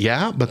 Okay,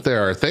 yeah, but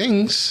there are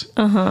things.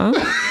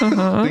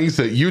 Things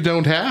that you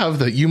don't have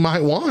that you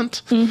might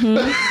want. So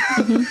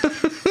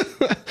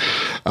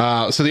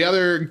the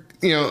other,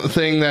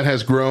 thing that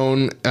has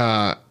grown,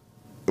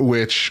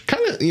 which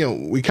kind of,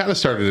 we kind of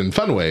started in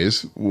fun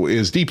ways,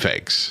 is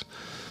deepfakes.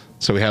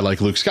 So we had like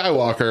Luke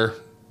Skywalker,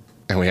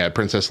 and we had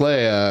Princess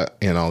Leia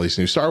and all these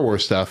new Star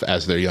Wars stuff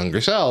as their younger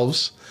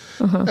selves.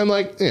 And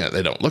like,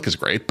 they don't look as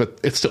great, but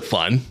it's still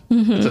fun.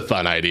 It's a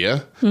fun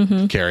idea.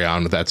 Carry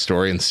on with that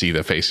story and see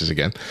the faces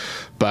again.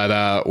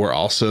 But we're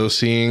also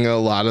seeing a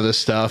lot of this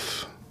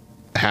stuff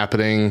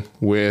happening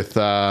with,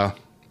 just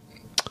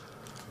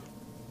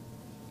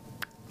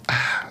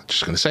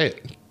going to say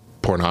it,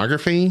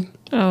 pornography.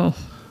 Oh,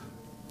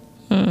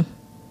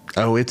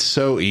 it's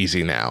so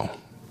easy now.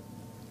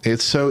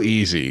 It's so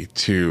easy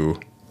to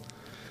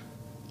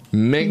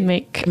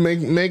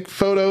make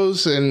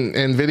photos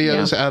and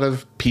videos out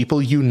of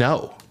people you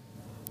know.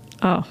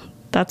 Oh,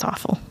 that's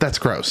awful. That's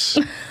gross.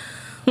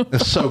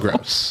 It's so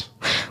gross.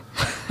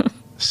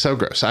 So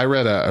gross. I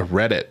read a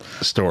Reddit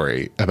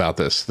story about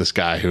this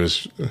guy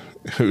who's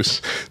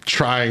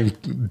trying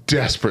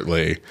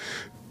desperately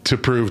to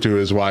prove to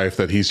his wife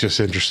that he's just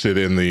interested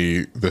in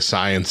the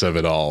science of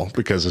it all,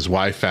 because his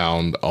wife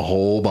found a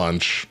whole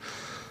bunch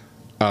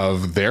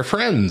of their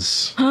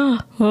friends. Oh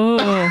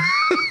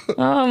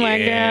my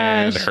gosh.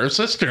 And her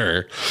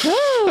sister.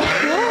 Oh,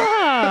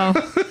 wow.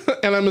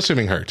 And I'm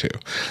assuming her too.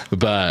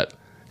 But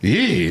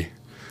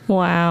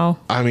wow.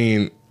 I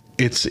mean,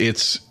 it's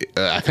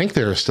I think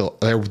there were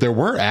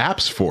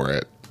apps for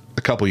it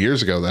a couple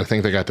years ago that I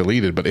think they got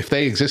deleted, but if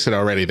they existed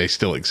already, they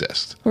still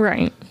exist.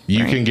 Right.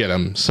 You can get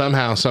them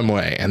somehow, some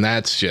way, and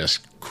that's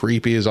just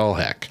creepy as all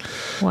heck.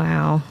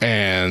 Wow.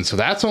 And so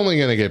that's only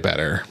going to get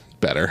better.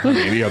 I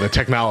mean, the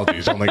technology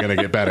is only going to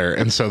get better,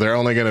 and so they're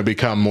only going to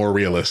become more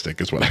realistic,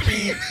 is what I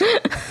mean.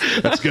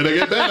 That's going to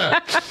get better.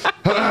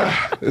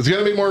 It's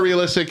going to be more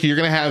realistic. You're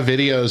going to have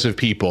videos of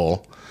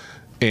people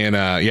in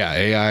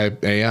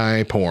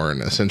AI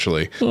porn,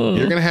 essentially.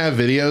 You're going to have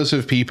videos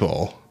of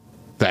people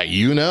that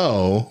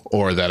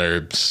or that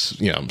are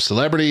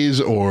celebrities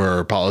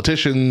or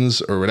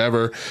politicians or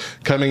whatever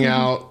coming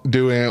out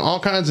doing all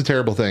kinds of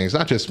terrible things,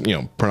 not just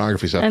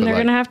pornography stuff, and they're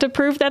going to have to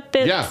prove that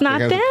it's not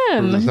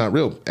them. It's not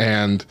real.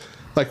 And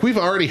like, we've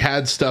already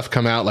had stuff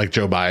come out, like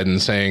Joe Biden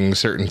saying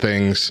certain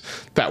things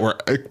that were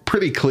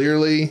pretty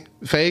clearly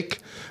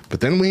fake. But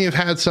then we have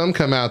had some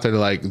come out that are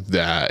like,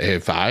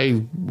 if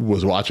I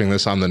was watching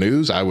this on the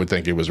news, I would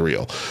think it was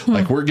real.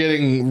 Like, we're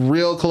getting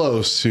real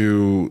close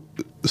to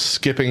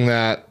skipping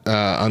that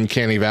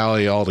uncanny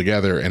valley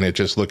altogether and it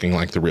just looking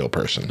like the real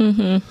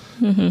person.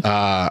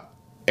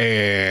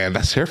 And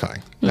that's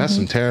terrifying. That's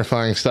some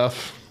terrifying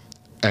stuff.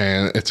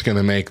 And it's going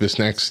to make this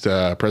next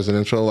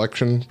presidential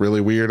election really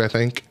weird, I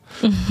think,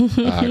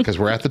 because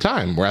we're at the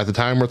time where it's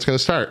going to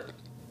start.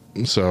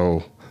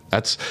 So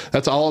that's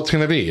all it's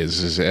going to be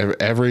is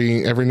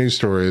every news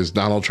story is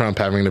Donald Trump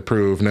having to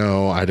prove,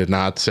 no, I did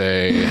not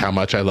say how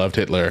much I loved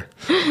Hitler.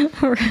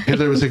 Right.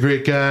 Hitler was a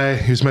great guy.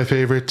 He was my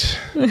favorite.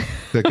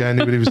 That guy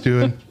knew what he was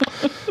doing.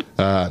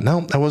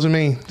 No, that wasn't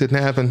me. Didn't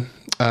happen.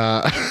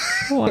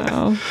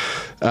 Wow.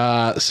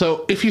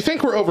 So if you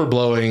think we're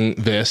overblowing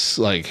this,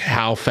 like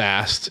how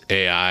fast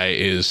AI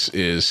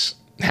is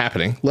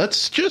happening,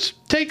 let's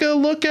just take a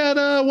look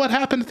at what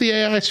happened at the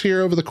AI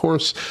sphere over the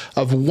course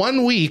of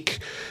 1 week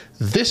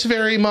this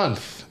very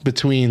month,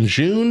 between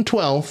June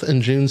 12th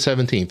and June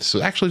 17th.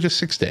 So actually just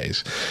 6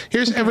 days.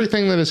 Here's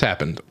everything that has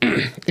happened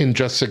in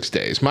just 6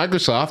 days.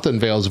 Microsoft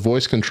unveils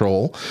voice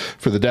control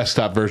for the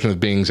desktop version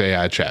of Bing's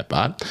AI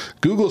chatbot.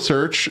 Google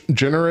Search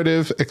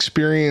Generative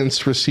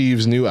Experience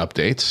receives new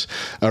updates.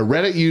 A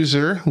Reddit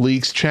user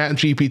leaks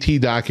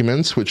ChatGPT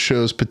documents, which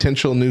shows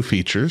potential new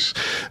features.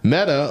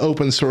 Meta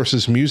open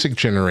sources music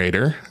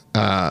generator,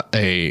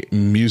 a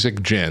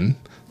music gen.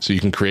 So you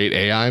can create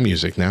AI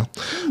music now.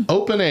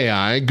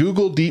 OpenAI,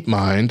 Google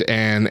DeepMind,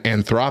 and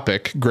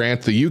Anthropic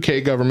grant the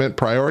UK government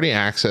priority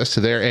access to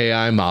their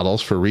AI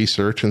models for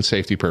research and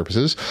safety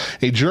purposes.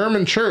 A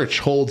German church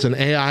holds an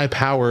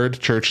AI-powered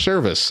church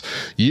service.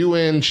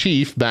 UN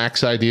chief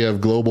backs idea of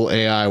global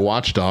AI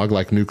watchdog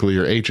like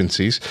nuclear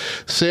agencies.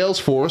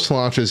 Salesforce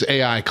launches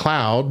AI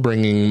cloud,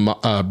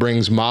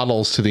 brings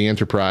models to the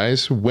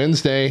enterprise.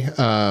 Wednesday,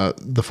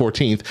 the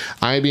 14th,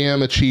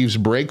 IBM achieves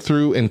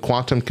breakthrough in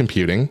quantum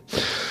computing.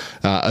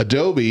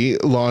 Adobe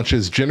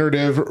launches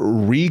generative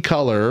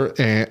recolor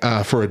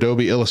for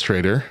Adobe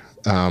Illustrator.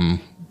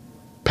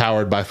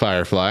 powered by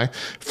Firefly.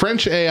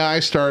 French AI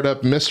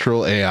startup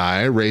Mistral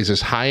AI raises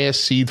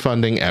highest seed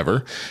funding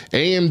ever.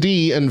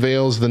 AMD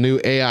unveils the new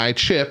AI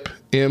chip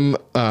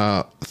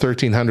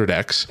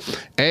M1300X.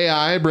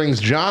 AI brings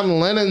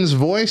John Lennon's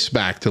voice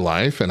back to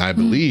life, and I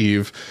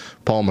believe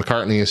Paul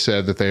McCartney has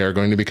said that they are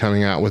going to be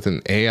coming out with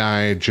an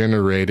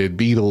AI-generated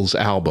Beatles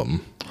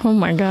album. Oh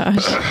my gosh.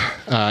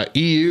 The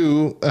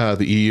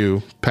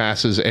EU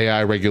passes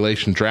AI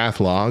regulation draft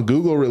law.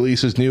 Google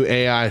releases new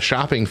AI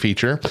shopping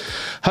feature.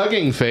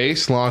 Hugging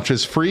Face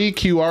launches free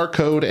QR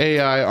code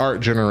AI art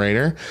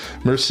generator.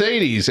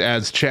 Mercedes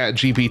adds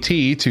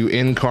ChatGPT to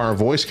in-car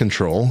voice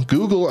control.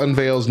 Google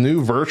unveils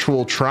new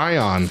virtual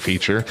try-on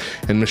feature.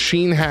 And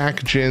Machine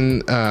Hack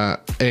Gen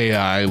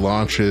AI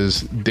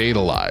launches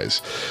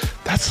Datalize.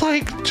 That's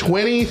like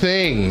 20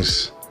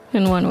 things.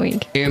 In 1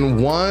 week.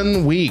 In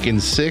 1 week, in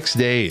 6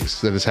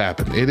 days that has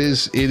happened. It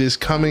is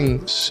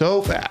coming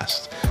so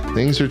fast.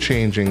 Things are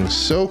changing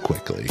so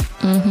quickly.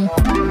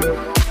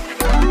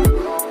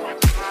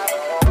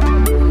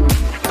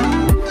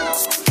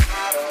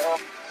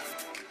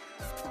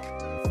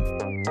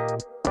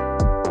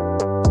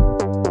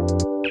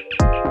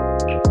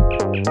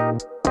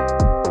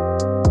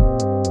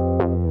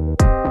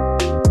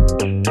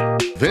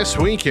 This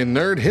week in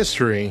Nerd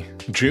History,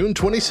 June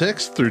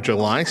 26th through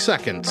July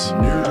 2nd.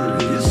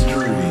 Nerd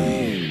History.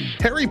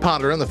 Harry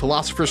Potter and the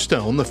Philosopher's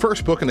Stone, the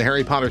first book in the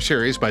Harry Potter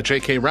series by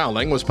J.K.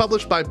 Rowling, was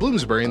published by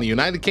Bloomsbury in the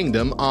United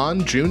Kingdom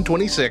on June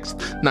 26,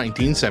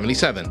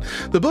 1977.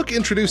 The book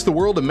introduced the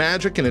world of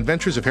magic and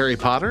adventures of Harry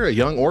Potter, a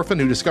young orphan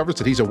who discovers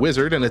that he's a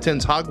wizard and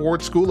attends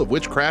Hogwarts School of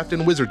Witchcraft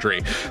and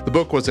Wizardry. The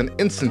book was an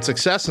instant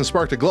success and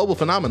sparked a global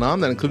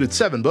phenomenon that included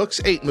 7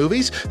 books, 8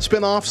 movies,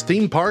 spin-offs,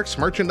 theme parks,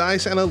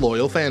 merchandise, and a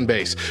loyal fan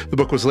base. The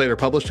book was later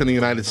published in the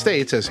United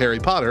States as Harry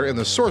Potter and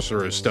the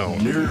Sorcerer's Stone.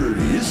 Nerd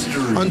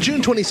History. On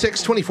June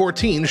 26, 2014,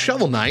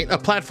 Shovel Knight, a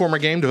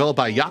platformer game developed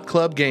by Yacht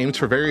Club Games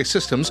for various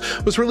systems,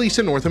 was released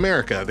in North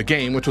America. The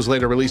game, which was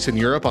later released in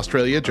Europe,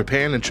 Australia,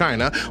 Japan, and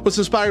China, was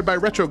inspired by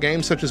retro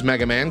games such as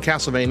Mega Man,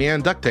 Castlevania,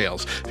 and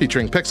DuckTales,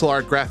 featuring pixel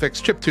art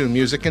graphics, chiptune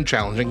music, and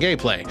challenging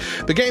gameplay.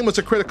 The game was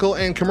a critical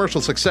and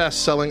commercial success,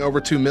 selling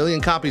over 2 million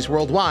copies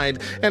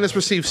worldwide, and has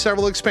received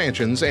several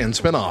expansions and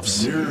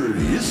spin-offs.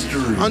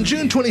 On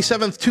June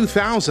 27,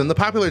 2000, the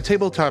popular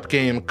tabletop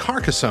game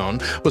Carcassonne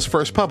was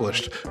first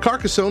published.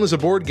 Carcassonne is a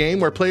board game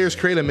where players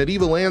create a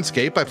medieval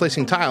landscape by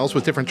placing tiles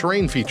with different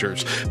terrain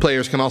features.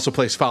 Players can also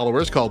place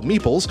followers called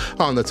meeples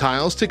on the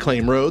tiles to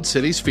claim roads,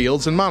 cities,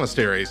 fields, and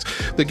monasteries.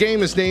 The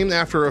game is named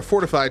after a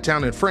fortified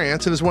town in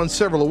France and has won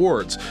several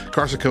awards.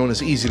 Carcassonne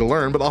is easy to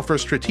learn but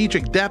offers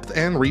strategic depth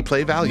and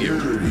replay value.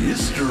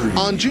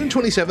 On June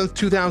 27,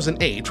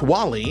 2008,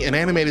 WALL-E, an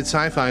animated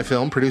sci-fi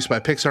film produced by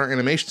Pixar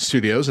Animation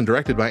Studios and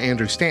directed by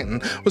Andrew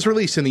Stanton, was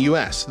released in the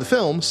US. The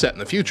film, set in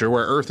the future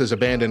where Earth is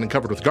abandoned and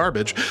covered with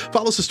garbage,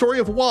 follows the story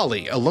of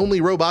WALL-E, a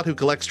lonely robot who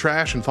collects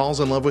trash and falls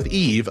in love with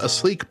Eve, a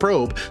sleek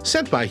probe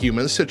sent by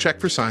humans to check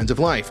for signs of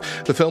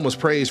life. The film was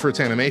praised for its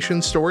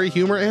animation, story,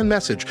 humor, and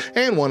message,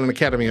 and won an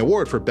Academy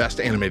Award for Best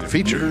Animated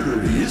Feature.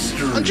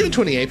 On June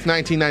 28,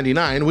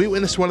 1999, we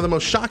witnessed one of the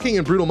most shocking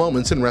and brutal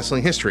moments in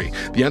wrestling history.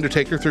 The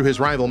Undertaker threw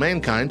his rival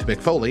Mankind, Mick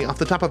Foley, off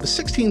the top of a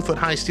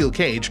 16-foot-high steel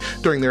cage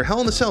during their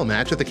Hell in a Cell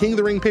match at the King of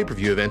the Ring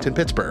pay-per-view event in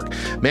Pittsburgh.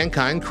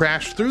 Mankind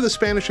crashed through the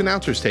Spanish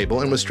announcer's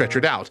table and was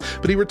stretchered out,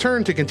 but he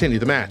returned to continue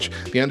the match.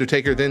 The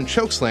Undertaker then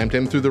chokeslammed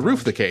him through the roof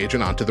of the cage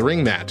and onto the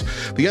ring mat.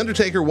 The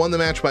Undertaker won the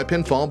match by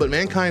pinfall, but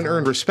Mankind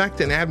earned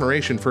respect and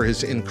admiration for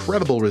his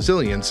incredible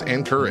resilience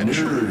and courage.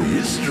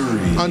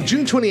 On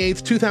June 28,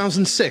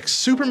 2006,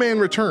 Superman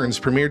Returns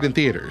premiered in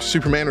theaters.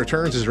 Superman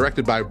Returns is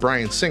directed by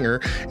Bryan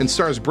Singer and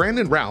stars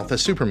Brandon Routh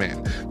as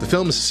Superman. The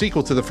film is a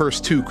sequel to the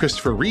first 2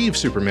 Christopher Reeve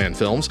Superman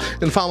films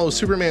and follows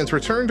Superman's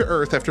return to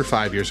Earth after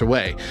 5 years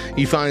away.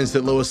 He finds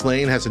that Lois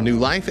Lane has a new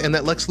life and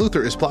that Lex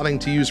Luthor is plotting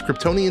to use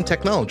Kryptonian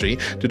technology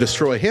to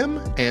destroy him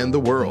and the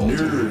world.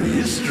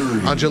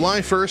 On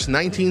July 1st,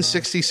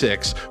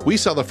 1966, we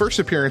saw the first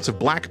appearance of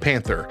Black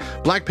Panther.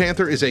 Black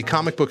Panther is a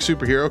comic book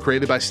superhero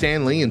created by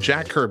Stan Lee and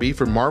Jack Kirby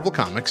from Marvel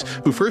Comics,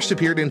 who first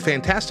appeared in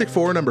Fantastic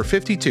Four number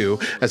 52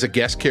 as a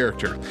guest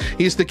character.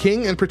 He is the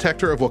king and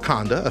protector of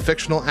Wakanda, a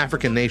fictional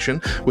African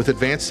nation with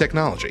advanced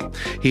technology.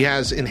 He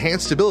has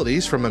enhanced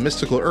abilities from a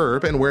mystical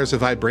herb and wears a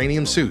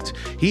vibranium suit.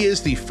 He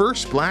is the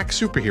first black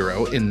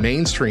superhero in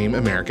mainstream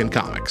American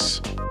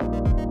comics.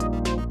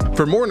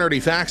 For more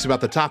nerdy facts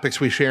about the topics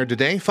we shared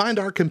today, find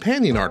our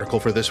companion article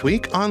for this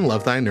week on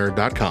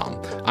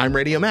lovethynerd.com. I'm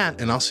Radio Matt,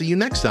 and I'll see you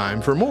next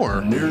time for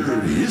more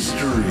Nerd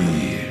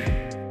History.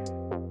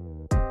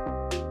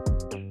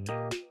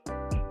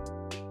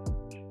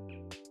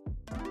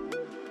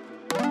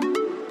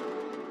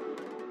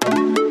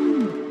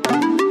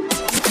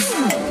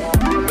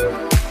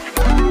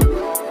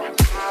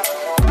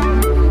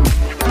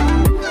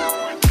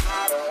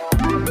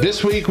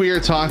 This week we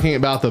are talking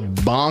about the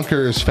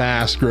bonkers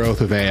fast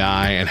growth of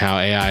AI and how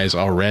AI is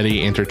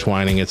already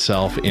intertwining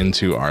itself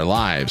into our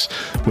lives.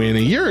 When a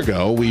year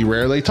ago, we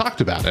rarely talked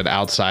about it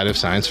outside of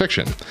science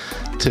fiction.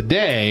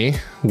 Today,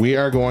 we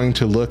are going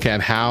to look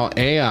at how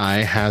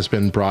AI has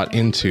been brought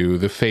into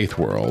the faith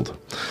world.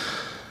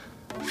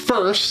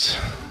 First,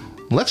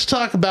 let's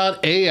talk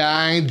about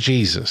AI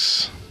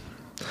Jesus.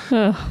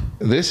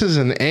 This is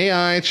an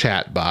AI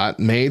chatbot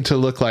made to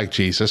look like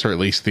Jesus, or at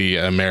least the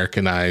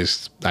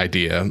Americanized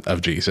idea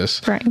of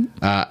Jesus. Right.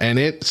 And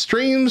it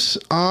streams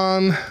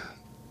on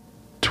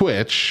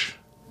Twitch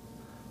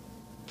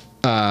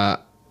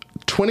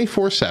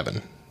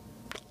 24/7,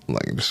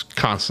 like just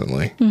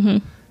constantly,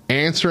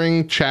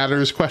 answering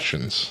chatters'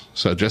 questions.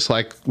 So just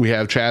like we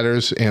have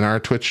chatters in our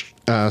Twitch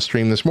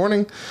stream this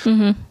morning,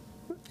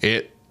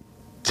 it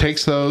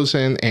takes those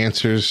and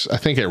answers, I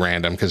think at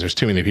random, because there's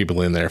too many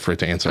people in there for it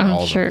to answer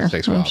all of them. It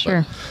takes a while.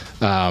 Sure.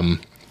 But,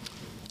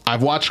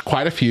 I've watched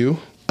quite a few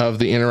of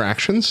the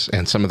interactions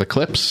and some of the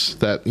clips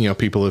that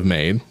people have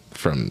made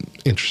from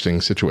interesting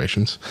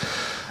situations.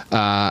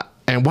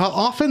 And while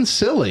often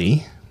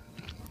silly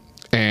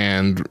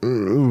and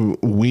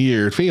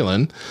weird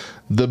feeling,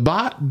 the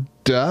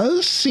bot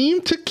does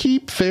seem to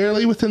keep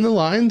fairly within the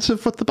lines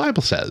of what the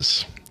Bible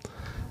says.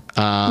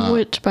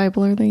 Which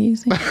Bible are they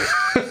using?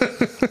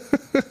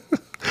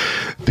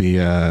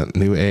 The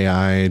new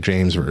AI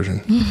James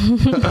version.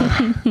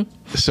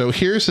 So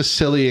here's a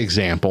silly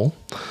example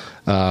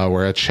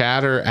where a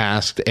chatter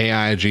asked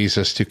AI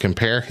Jesus to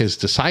compare his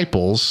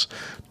disciples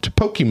to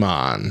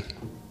Pokemon.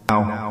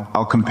 Now,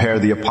 I'll compare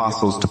the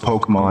apostles to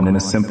Pokemon in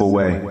a simple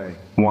way.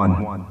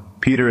 1.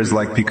 Peter is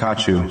like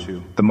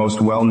Pikachu, the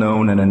most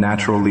well-known and a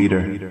natural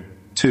leader.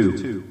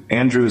 2.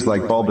 Andrew is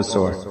like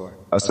Bulbasaur,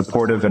 a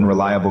supportive and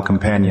reliable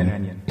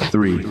companion.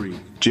 3.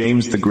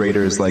 James the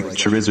Greater is like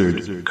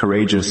Charizard,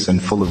 courageous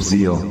and full of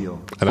zeal.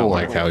 I don't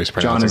like how he's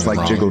pronouncing John is like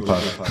wrong.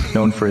 Jigglypuff,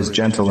 known for his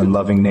gentle and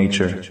loving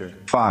nature.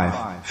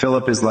 5.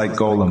 Philip is like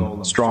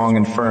Golem, strong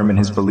and firm in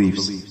his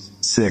beliefs.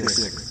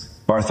 6.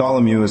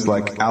 Bartholomew is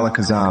like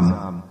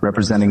Alakazam,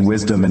 representing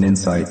wisdom and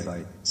insight.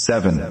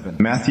 7.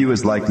 Matthew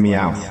is like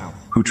Meowth,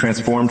 who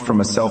transformed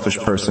from a selfish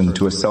person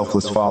to a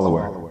selfless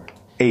follower.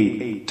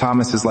 8.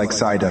 Thomas is like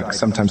Psyduck,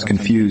 sometimes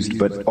confused,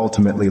 but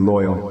ultimately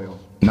loyal.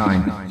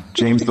 9.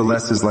 James the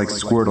Less is like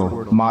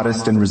Squirtle,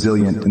 modest and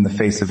resilient in the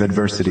face of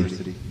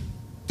adversity.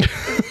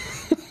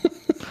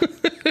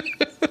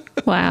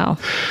 Wow.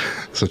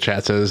 So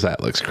chat says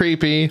that looks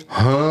creepy.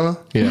 Huh?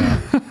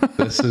 Yeah.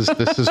 This is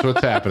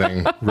what's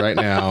happening right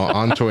now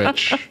on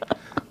Twitch.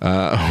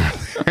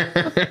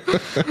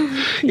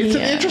 It's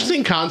an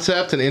interesting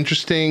concept, an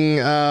interesting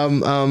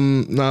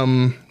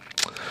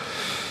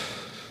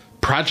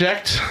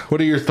project. What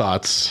are your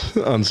thoughts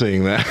on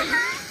seeing that?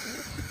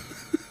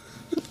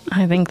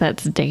 I think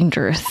that's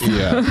dangerous.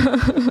 Yeah.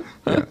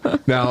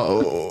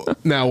 Now,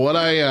 what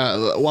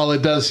while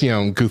it does,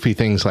 goofy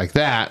things like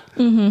that,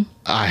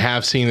 I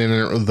have seen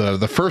in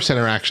the first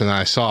interaction that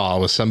I saw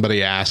was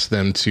somebody asked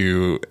them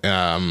to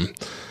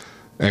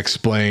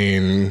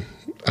explain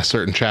a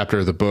certain chapter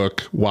of the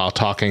book while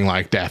talking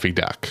like Daffy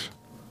Duck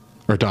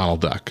or Donald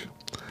Duck.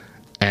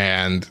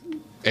 And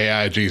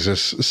AI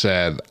Jesus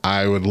said,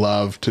 I would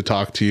love to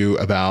talk to you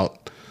about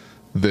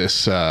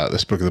this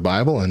book of the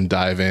Bible and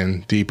dive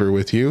in deeper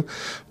with you,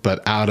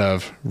 but out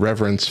of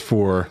reverence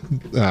for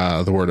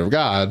the Word of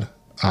God,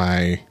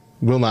 I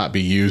will not be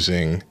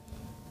using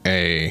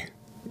a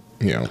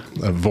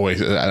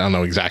voice. I don't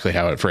know exactly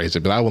how it phrased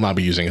it, but I will not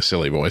be using a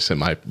silly voice that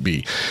might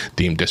be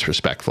deemed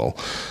disrespectful.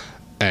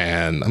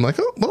 And I'm like,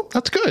 oh, well,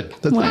 that's good.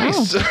 That's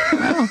nice.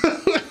 Wow.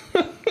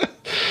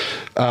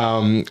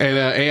 And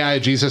AI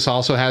Jesus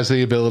also has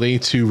the ability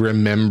to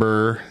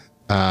remember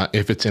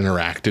if it's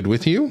interacted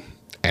with you.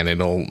 And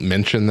it'll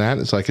mention that.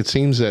 It's like, it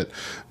seems that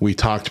we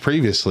talked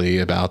previously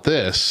about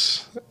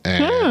this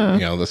and,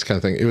 this kind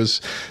of thing. It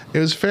was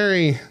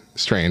very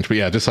strange. But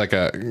yeah, just like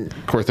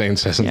Corthane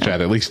says in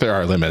chat, at least there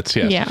are limits.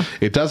 Yes. Yeah.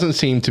 It doesn't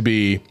seem to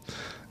be,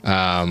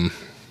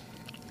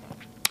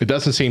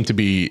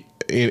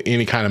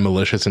 any kind of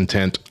malicious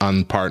intent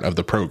on part of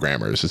the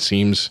programmers. It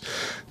seems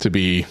to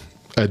be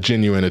a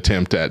genuine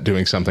attempt at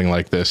doing something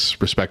like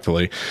this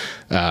respectfully,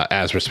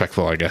 as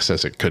respectful, I guess,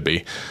 as it could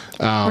be.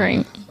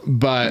 Right.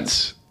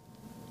 But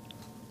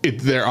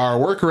there are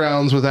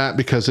workarounds with that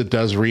because it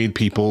does read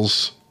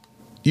people's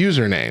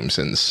usernames,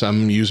 and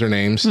some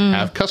usernames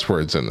have cuss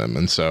words in them.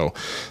 And so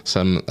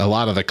a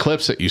lot of the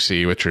clips that you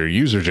see, which are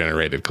user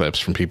generated clips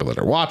from people that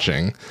are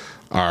watching,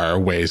 are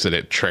ways that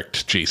it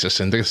tricked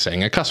Jesus into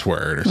saying a cuss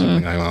word or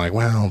something. I'm like,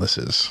 well, this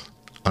is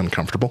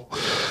uncomfortable.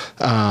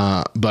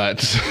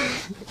 But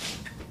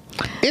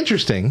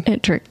interesting.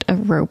 It tricked a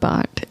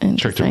robot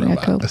into saying a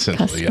code.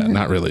 Essentially, yeah,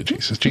 not really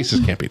Jesus.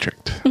 Jesus can't be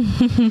tricked.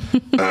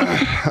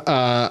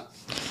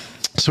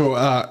 So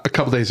a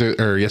couple days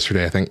or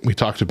yesterday, I think we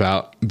talked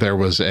about there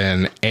was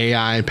an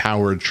AI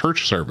powered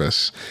church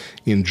service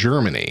in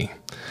Germany.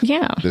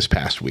 Yeah. This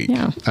past week,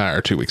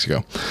 or 2 weeks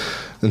ago.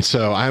 And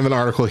so I have an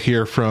article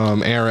here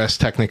from ARS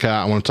Technica.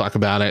 I want to talk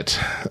about it.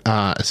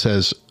 It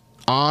says,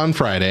 on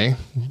Friday,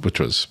 which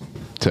was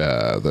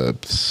the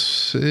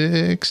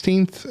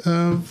 16th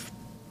of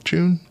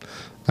June.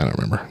 I don't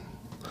remember.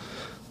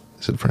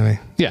 Is it Friday?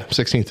 Yeah,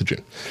 16th of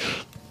June.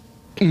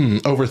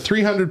 Over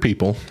 300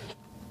 people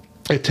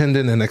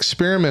attended an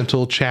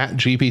experimental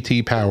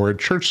ChatGPT-powered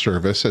church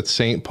service at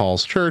St.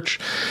 Paul's Church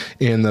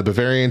in the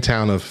Bavarian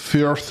town of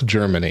Fürth,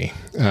 Germany,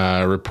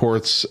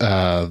 reports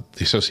the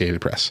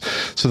Associated Press.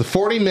 So the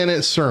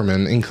 40-minute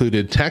sermon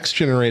included text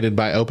generated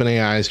by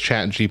OpenAI's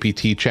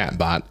ChatGPT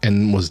chatbot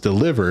and was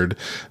delivered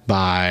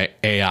by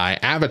AI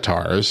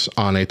avatars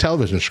on a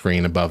television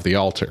screen above the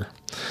altar.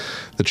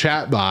 The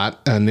chatbot,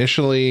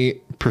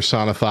 initially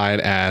personified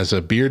as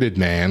a bearded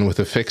man with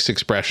a fixed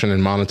expression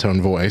and monotone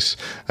voice,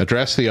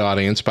 addressed the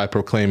audience by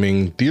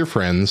proclaiming, "Dear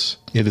friends,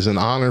 it is an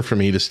honor for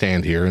me to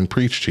stand here and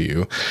preach to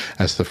you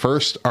as the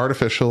first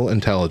artificial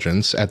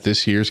intelligence at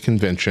this year's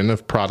convention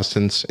of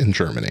Protestants in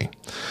Germany."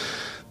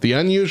 The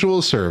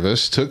unusual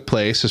service took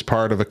place as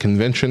part of a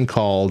convention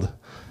called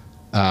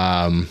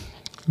Deutscher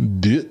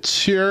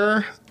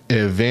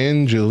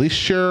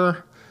Evangelischer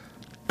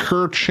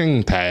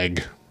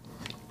Kirchentag,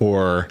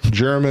 or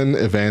German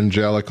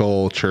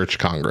Evangelical Church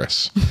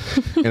Congress,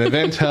 an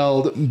event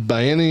held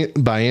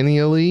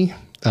biennially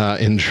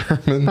in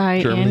German.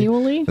 Biannually?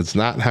 Germany. That's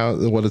not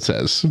what it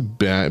says.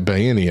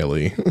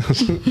 Biennially.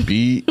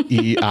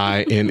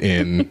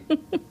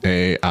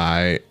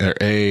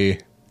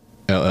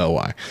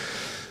 BEINNAIALLY.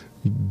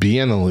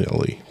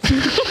 Biennially.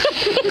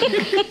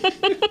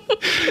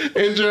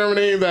 In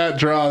Germany, that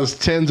draws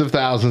tens of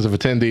thousands of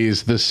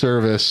attendees. This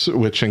service,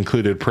 which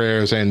included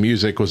prayers and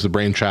music, was the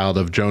brainchild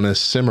of Jonas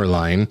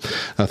Simmerlein,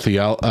 a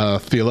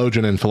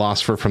theologian and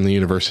philosopher from the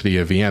University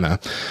of Vienna.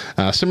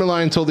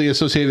 Simmerlein told the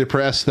Associated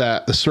Press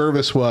that the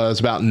service was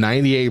about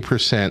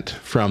 98%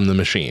 from the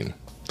machine.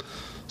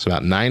 So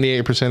about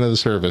 98% of the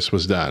service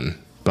was done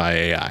by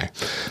AI.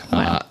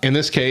 Wow. In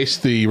this case,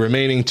 the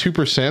remaining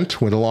 2%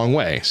 went a long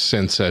way.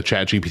 Since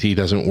ChatGPT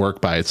doesn't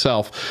work by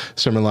itself,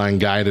 Simmerlein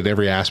guided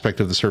every aspect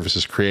of the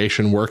service's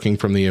creation, working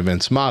from the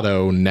event's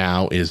motto,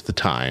 "Now is the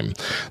time."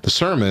 The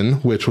sermon,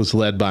 which was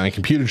led by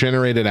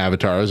computer-generated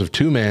avatars of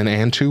 2 men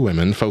and 2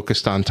 women,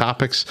 focused on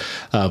topics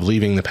of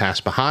leaving the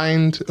past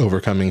behind,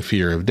 overcoming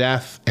fear of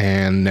death,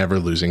 and never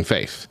losing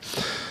faith.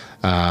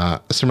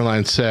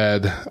 Simmerlein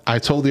said, "I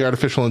told the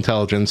artificial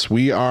intelligence,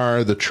 we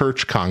are the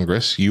church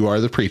congress, you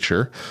are the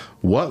preacher.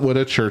 What would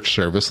a church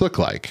service look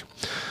like?"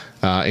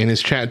 In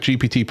his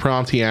ChatGPT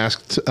prompt, he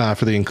asked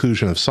for the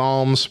inclusion of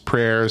psalms,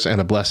 prayers,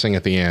 and a blessing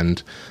at the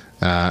end.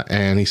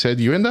 And he said,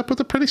 you end up with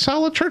a pretty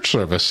solid church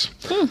service.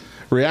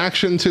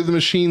 Reaction to the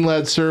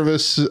machine-led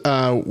service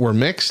were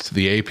mixed.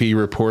 The AP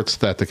reports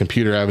that the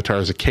computer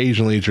avatars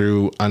occasionally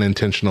drew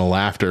unintentional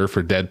laughter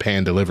for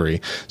deadpan delivery,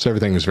 so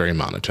everything was very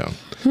monotone.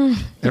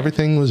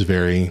 Everything was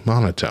very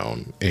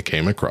monotone. It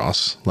came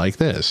across like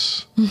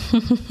this.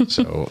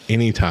 So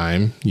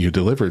anytime you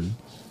delivered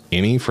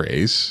any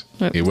phrase,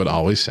 it would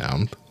always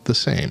sound the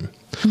same.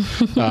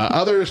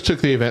 Others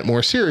took the event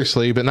more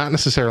seriously, but not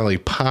necessarily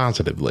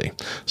positively.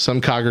 Some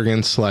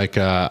congregants, like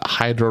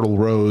Heidril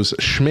Rose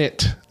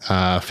Schmidt,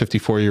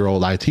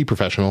 54-year-old IT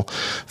professional,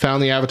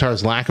 found the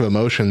avatar's lack of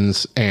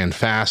emotions and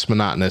fast,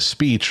 monotonous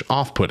speech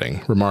off-putting,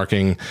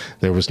 remarking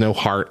there was no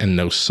heart and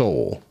no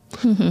soul.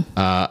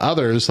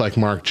 Others, like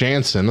Mark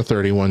Jansen, a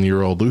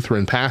 31-year-old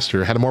Lutheran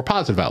pastor, had a more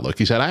positive outlook.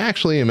 He said, I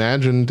actually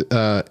imagined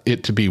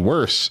it to be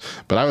worse,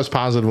 but I was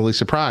positively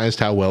surprised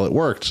how well it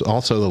worked.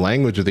 Also, the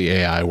language of the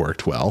AI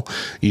worked well,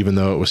 even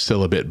though it was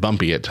still a bit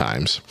bumpy at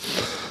times.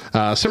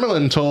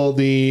 Simmerlein told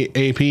the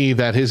AP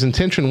that his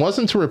intention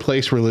wasn't to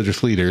replace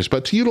religious leaders,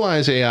 but to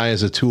utilize AI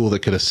as a tool that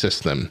could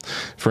assist them.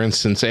 For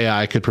instance,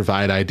 AI could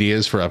provide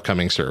ideas for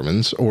upcoming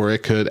sermons, or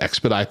it could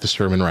expedite the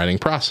sermon writing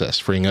process,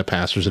 freeing up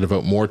pastors to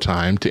devote more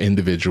time to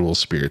individual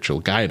spiritual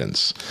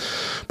guidance.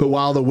 But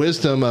while the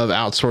wisdom of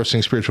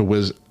outsourcing spiritual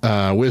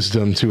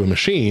wisdom to a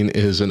machine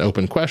is an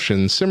open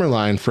question,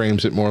 Simmerlein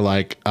frames it more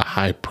like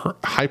a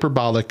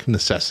hyperbolic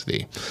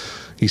necessity.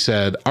 He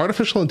said,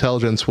 artificial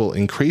intelligence will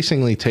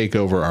increasingly take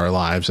over our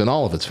lives in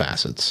all of its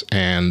facets,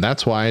 and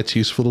that's why it's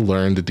useful to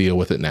learn to deal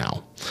with it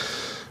now.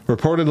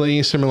 Reportedly,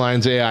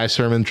 Simmerlein's AI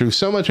sermon drew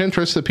so much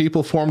interest that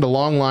people formed a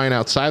long line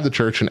outside the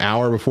church an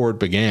hour before it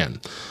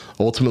began.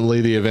 Ultimately,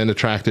 the event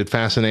attracted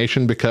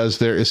fascination because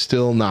there is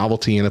still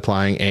novelty in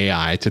applying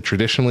AI to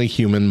traditionally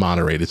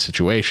human-moderated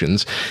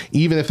situations,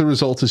 even if the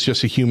result is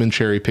just a human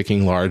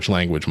cherry-picking large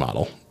language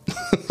model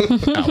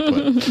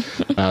output.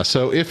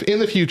 So if in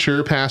the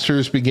future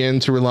pastors begin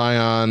to rely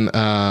on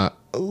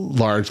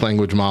large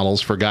language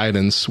models for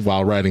guidance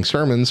while writing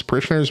sermons,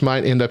 parishioners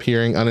might end up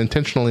hearing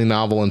unintentionally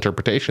novel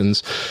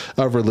interpretations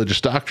of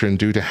religious doctrine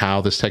due to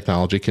how this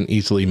technology can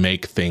easily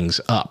make things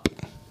up.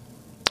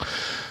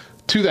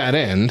 To that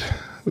end,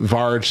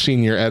 Varge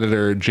senior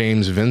editor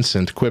James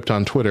Vincent quipped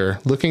on Twitter,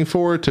 looking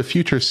forward to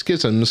future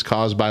schisms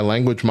caused by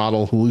language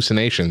model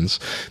hallucinations,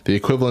 the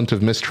equivalent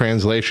of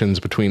mistranslations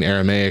between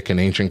Aramaic and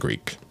ancient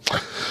Greek.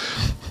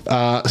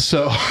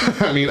 So,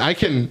 I mean, I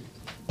can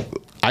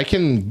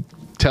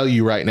tell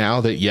you right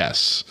now that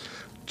yes,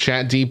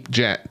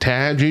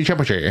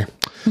 ChatGPT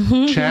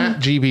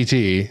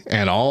ChatGPT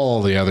and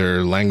all the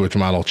other language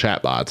model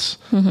chatbots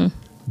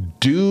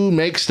do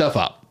make stuff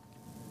up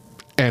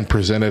and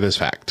present it as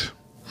fact.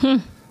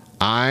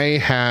 I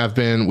have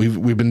been,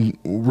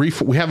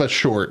 we have a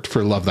short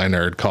for Love Thy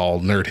Nerd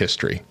called Nerd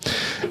History.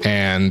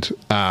 And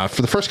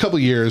for the first couple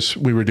of years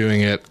we were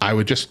doing it, I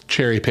would just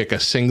cherry pick a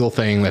single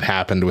thing that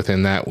happened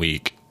within that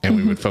week. And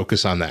we would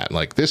focus on that.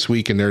 Like this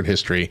week in nerd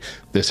history,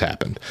 this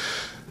happened.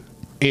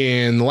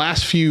 In the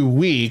last few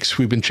weeks,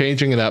 we've been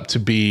changing it up to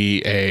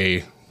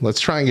be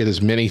let's try and get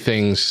as many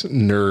things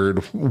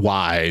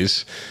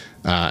nerd-wise,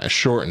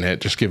 shorten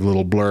it, just give a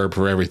little blurb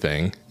for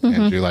everything.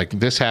 And do like,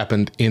 this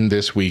happened in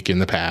this week in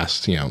the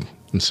past, and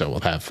so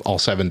we'll have all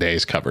 7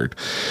 days covered.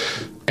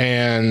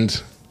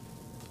 And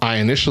I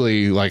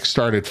initially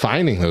started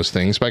finding those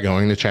things by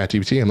going to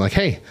ChatGPT. I'm like,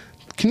 hey,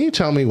 can you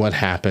tell me what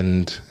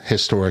happened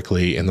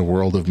historically in the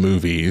world of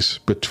movies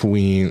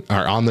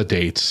on the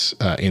dates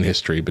in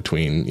history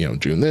between,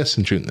 June this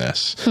and June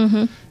this?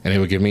 And it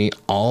would give me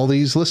all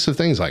these lists of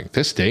things like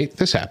this date,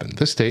 this happened,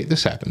 this date,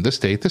 this happened, this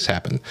date, this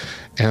happened.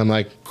 And I'm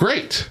like,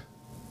 great.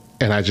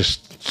 And I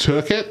just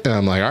took it and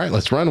I'm like, all right,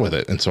 let's run with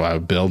it. And so I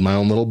would build my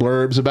own little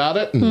blurbs about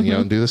it and,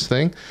 do this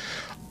thing,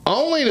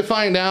 only to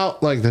find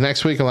out the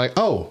next week, I'm like,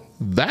 oh,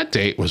 that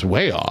date was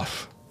way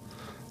off.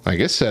 Like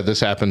it said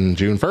this happened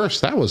June 1st.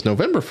 That was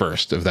November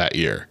 1st of that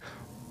year.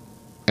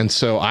 And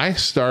so I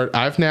still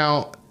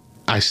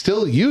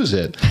use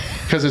it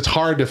because it's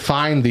hard to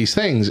find these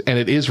things, and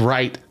it is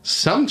right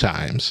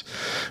sometimes,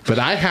 but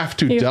I have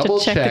to double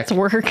check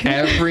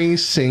every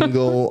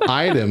single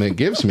item it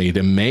gives me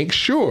to make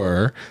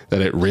sure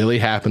that it really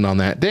happened on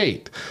that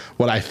date.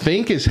 What I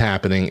think is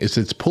happening is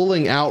it's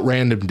pulling out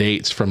random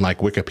dates from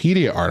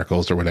Wikipedia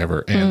articles or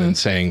whatever, and then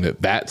saying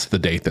that that's the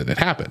date that it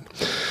happened.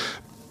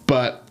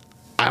 But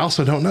I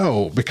also don't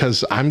know,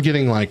 because I'm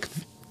getting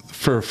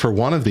for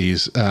one of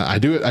these, I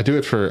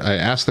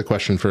asked the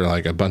question for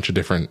a bunch of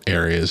different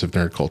areas of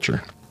nerd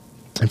culture.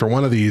 And for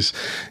one of these,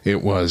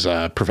 it was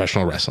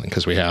professional wrestling,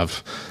 because we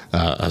have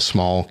a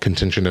small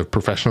contingent of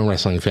professional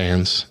wrestling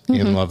fans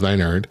in Love Thy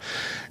Nerd.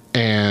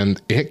 And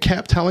it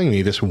kept telling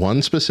me this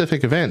one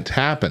specific event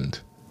happened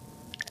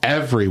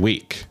every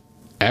week.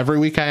 Every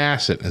week I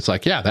asked it, and it's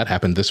like, yeah, that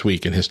happened this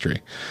week in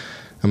history.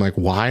 I'm like,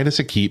 why does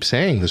it keep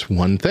saying this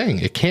one thing?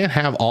 It can't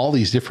have all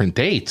these different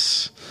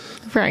dates.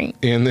 Right.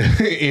 In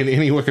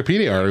any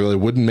Wikipedia article, it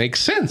wouldn't make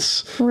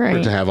sense for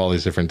it to have all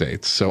these different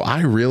dates. So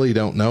I really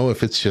don't know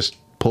if it's just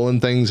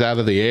pulling things out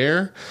of the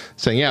air,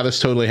 saying, yeah,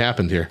 this totally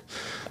happened here.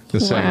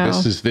 Saying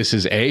this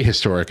is a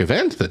historic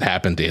event that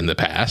happened in the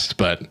past,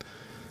 but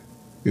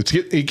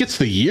it gets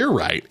the year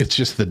right. It's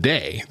just the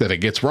day that it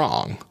gets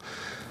wrong.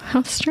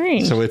 How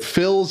strange. So it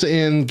fills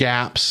in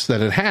gaps that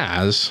it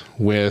has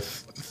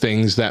with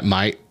things that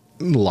might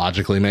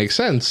logically make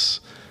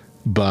sense,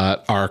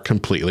 but are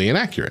completely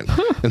inaccurate.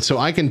 And so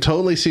I can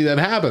totally see that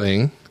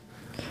happening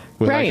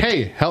with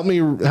hey, help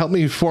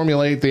me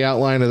formulate the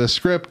outline of the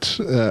script.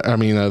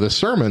 The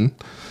sermon.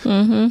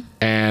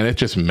 And it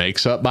just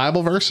makes up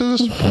Bible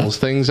verses, pulls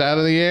things out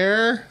of the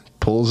air,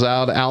 pulls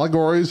out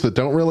allegories that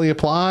don't really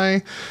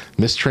apply,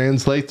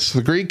 mistranslates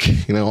the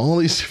Greek. All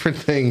these different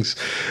things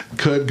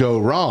could go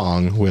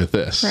wrong with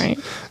this. Right.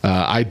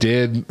 I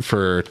did,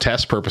 for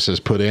test purposes,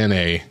 put in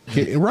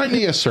write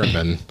me a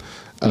sermon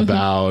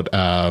about,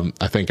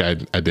 I think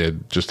I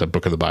did just a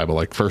book of the Bible,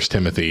 like 1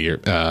 Timothy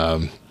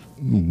 1,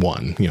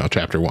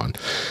 chapter 1.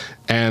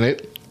 And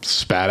it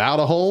spat out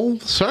a whole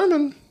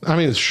sermon. I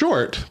mean, it's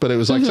short, but it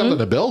was something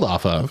to build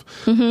off of.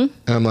 And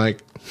I'm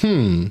like,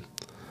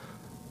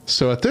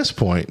 so at this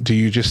point, do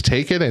you just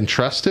take it and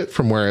trust it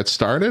from where it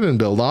started and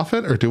build off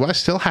it? Or do I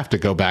still have to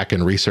go back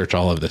and research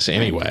all of this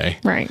anyway?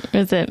 Right.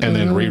 Is it? And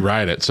then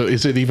rewrite it. So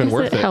is it even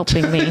worth it?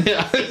 Helping me?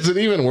 Is it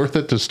even worth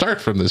it to start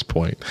from this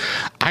point?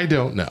 I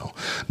don't know.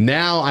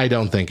 Now I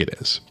don't think it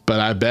is, but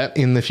I bet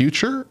in the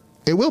future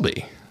it will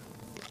be.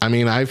 I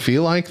mean, I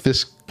feel like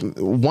this,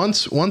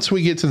 once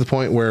we get to the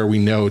point where we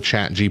know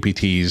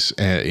ChatGPT's,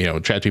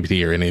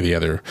 ChatGPT or any of the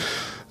other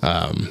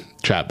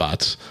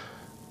chatbots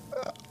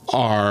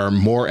are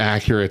more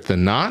accurate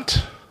than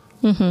not,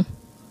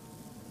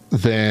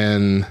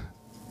 then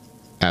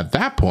at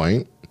that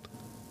point,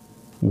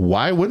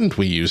 why wouldn't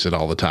we use it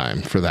all the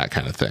time for that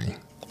kind of thing?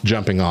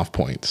 Jumping off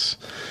points.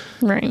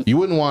 Right. You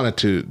wouldn't want it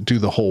to do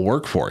the whole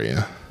work for you.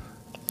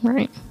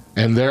 Right.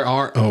 And there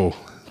are,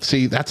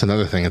 see, that's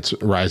another thing that's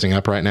rising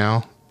up right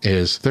now,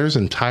 is there's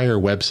entire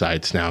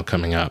websites now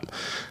coming up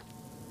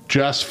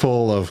just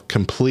full of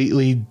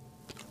completely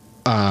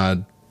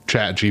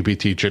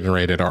ChatGPT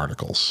generated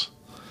articles.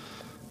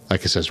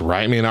 Like it says,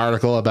 write me an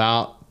article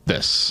about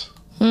this.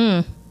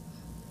 And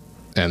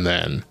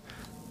then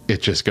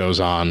it just goes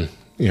on,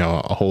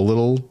 a whole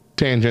little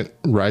tangent,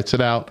 writes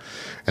it out,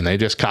 and they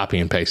just copy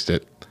and paste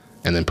it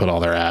and then put all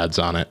their ads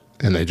on it.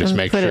 And they just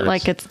make sure put it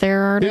like it's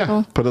their article.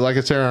 Yeah, put it like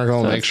it's their article,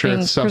 and make sure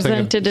it's something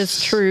presented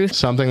as truth,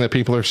 something that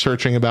people are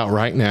searching about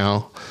right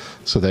now,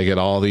 so they get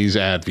all these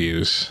ad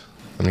views.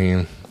 I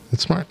mean,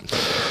 it's smart.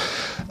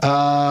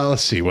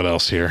 Let's see what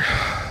else here.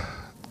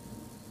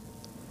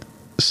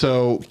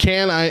 So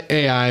can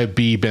AI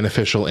be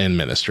beneficial in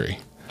ministry?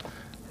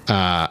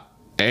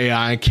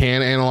 AI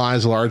can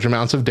analyze large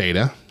amounts of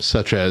data,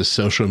 such as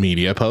social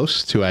media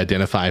posts, to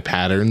identify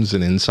patterns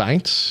and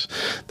insights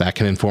that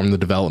can inform the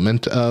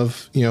development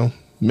of,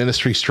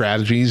 ministry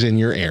strategies in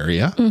your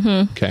area.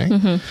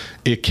 Okay.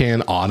 It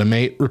can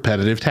automate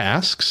repetitive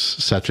tasks,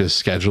 such as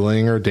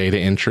scheduling or data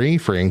entry,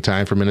 freeing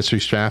time for ministry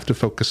staff to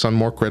focus on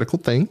more critical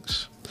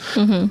things.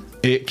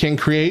 It can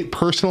create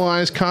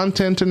personalized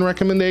content and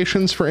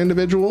recommendations for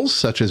individuals,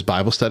 such as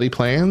Bible study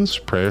plans,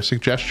 prayer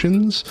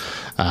suggestions,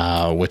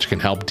 which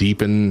can help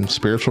deepen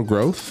spiritual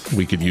growth.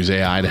 We could use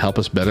AI to help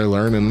us better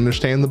learn and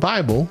understand the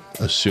Bible,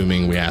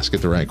 assuming we ask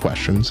it the right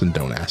questions and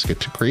don't ask it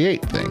to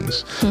create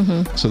things.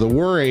 So the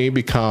worry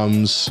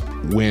becomes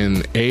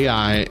when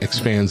AI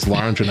expands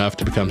large enough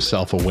to become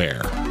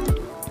self-aware,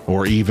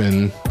 or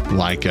even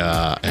like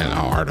an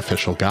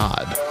artificial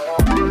God.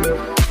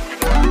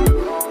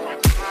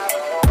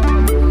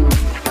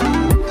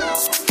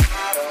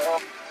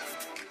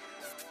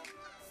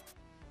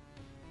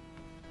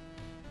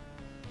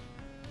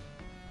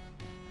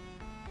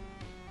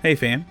 Hey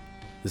fam,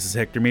 this is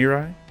Hector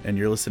Mirai, and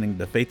you're listening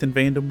to Faith and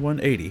Fandom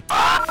 180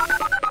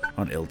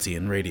 on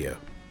LTN Radio.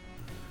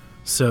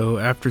 So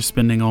after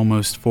spending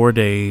almost 4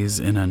 days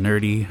in a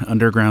nerdy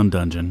underground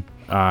dungeon,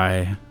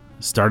 I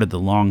started the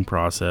long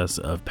process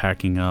of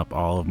packing up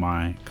all of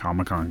my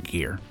Comic-Con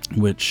gear,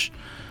 which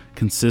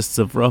consists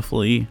of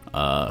roughly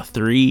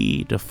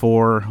 3 to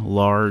 4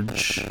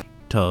 large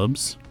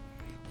tubs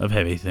of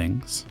heavy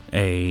things,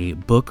 a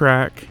book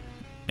rack,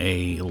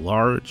 a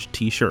large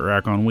t-shirt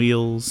rack on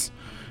wheels,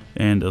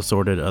 and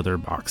assorted other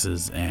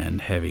boxes and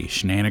heavy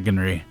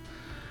shenaniganry.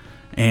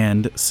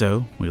 And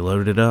so we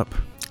loaded it up.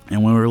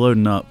 And when we were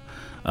loading up,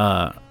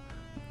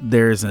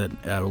 there's a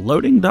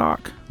loading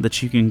dock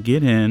that you can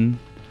get in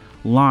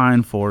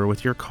line for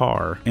with your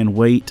car and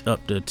wait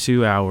up to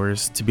 2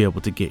 hours to be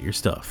able to get your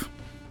stuff.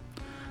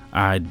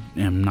 I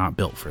am not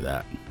built for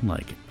that.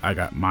 Like, I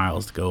got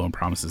miles to go and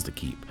promises to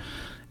keep.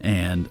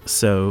 And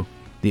so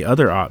the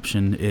other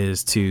option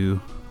is to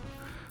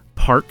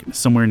park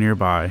somewhere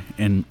nearby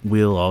and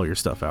wheel all your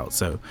stuff out.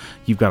 So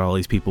you've got all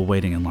these people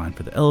waiting in line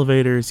for the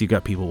elevators. You've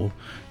got people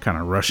kind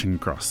of rushing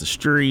across the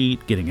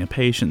street, getting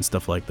impatient,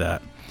 stuff like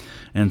that.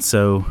 And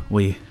so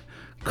we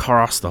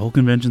crossed the whole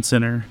convention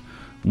center,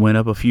 went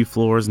up a few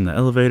floors in the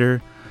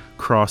elevator,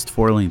 crossed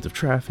 4 lanes of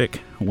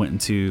traffic, went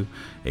into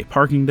a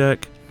parking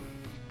deck,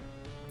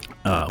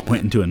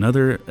 went into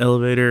another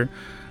elevator,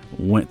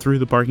 went through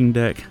the parking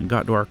deck,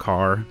 got to our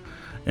car,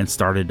 and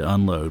started to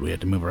unload. We had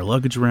to move our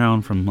luggage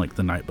around from like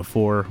the night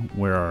before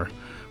where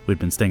we'd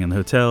been staying in the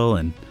hotel,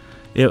 and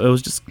it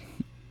was just,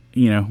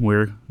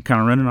 we're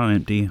kind of running on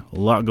empty, a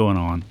lot going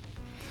on.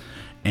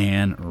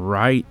 And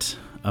right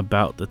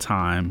about the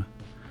time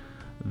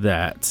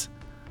that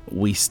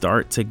we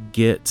start to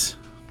get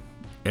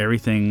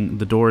everything,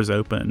 the doors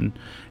open, and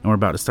we're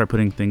about to start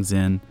putting things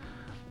in,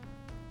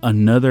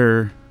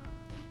 another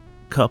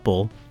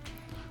couple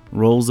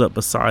rolls up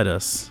beside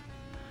us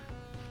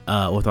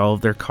with all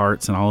of their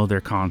carts and all of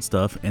their con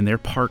stuff, and they're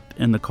parked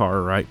in the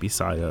car right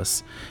beside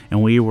us,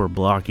 and we were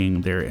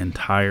blocking their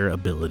entire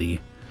ability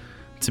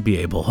to be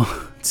able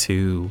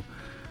to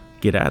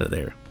get out of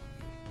there.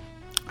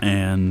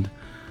 And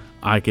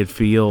I could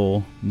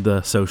feel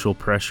the social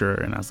pressure,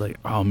 and I was like,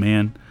 oh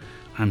man,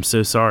 I'm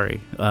so sorry.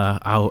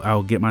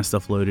 I'll get my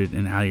stuff loaded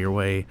and out of your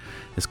way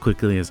as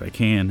quickly as I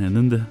can. And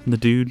then the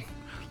dude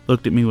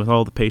looked at me with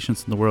all the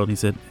patience in the world, and he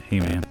said, hey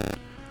man,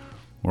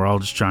 we're all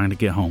just trying to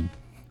get home.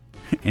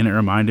 And it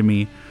reminded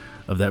me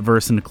of that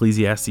verse in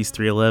Ecclesiastes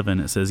 3:11.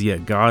 It says,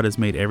 yet God has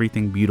made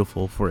everything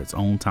beautiful for its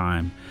own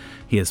time.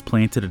 He has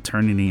planted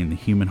eternity in the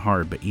human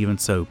heart, but even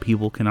so,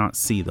 people cannot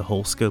see the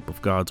whole scope of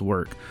God's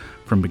work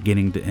from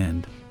beginning to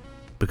end.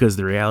 Because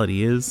the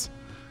reality is,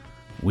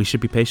 we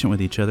should be patient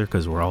with each other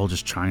because we're all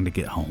just trying to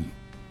get home.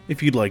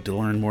 If you'd like to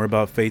learn more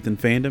about Faith and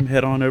Fandom,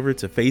 head on over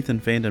to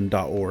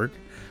faithandfandom.org,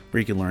 where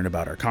you can learn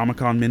about our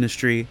Comic-Con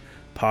ministry,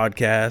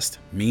 podcast,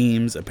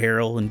 memes,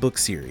 apparel, and book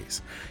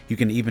series. You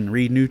can even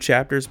read new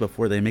chapters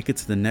before they make it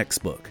to the next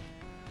book.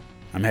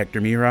 I'm Hector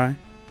Mirai,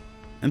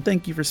 and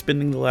thank you for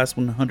spending the last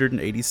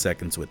 180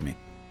 seconds with me.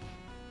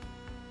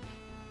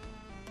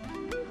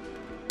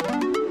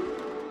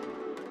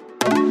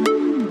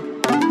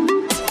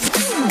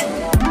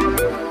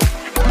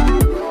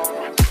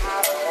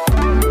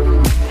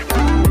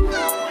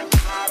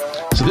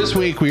 This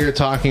week we are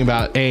talking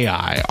about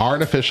AI,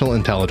 artificial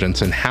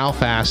intelligence, and how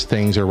fast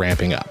things are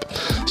ramping up.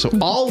 So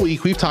all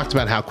week we've talked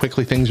about how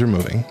quickly things are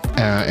moving,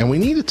 and we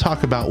need to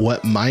talk about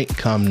what might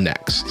come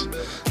next.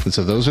 And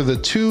so those are the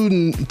two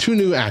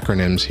new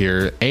acronyms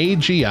here,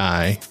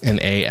 AGI and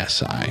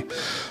ASI.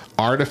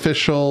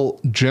 Artificial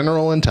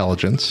general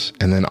intelligence,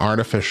 and then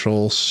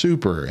artificial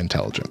super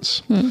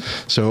intelligence.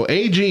 So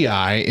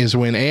AGI is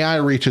when AI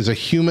reaches a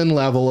human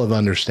level of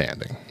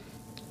understanding.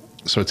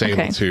 So it's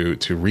able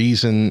to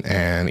reason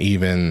and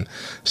even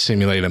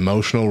simulate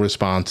emotional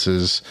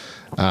responses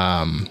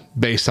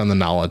based on the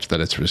knowledge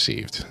that it's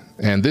received.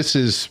 And this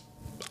is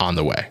on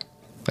the way.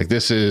 Like,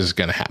 this is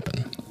going to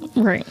happen.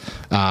 Right.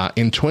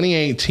 In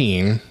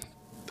 2018,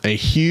 a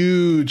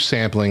huge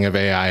sampling of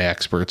AI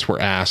experts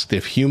were asked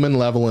if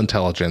human-level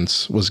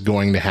intelligence was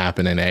going to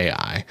happen in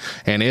AI,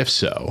 and if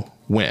so,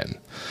 when.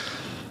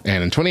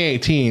 And in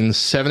 2018,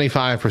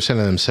 75% of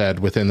them said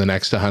within the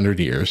next 100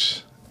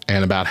 years,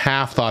 and about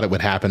half thought it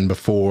would happen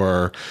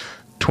before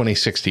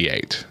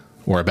 2068,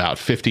 or about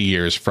 50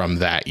 years from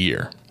that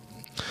year.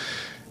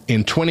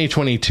 In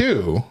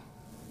 2022,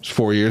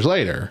 4 years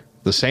later,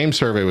 the same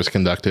survey was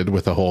conducted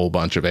with a whole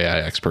bunch of AI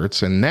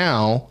experts, and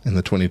now, in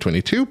the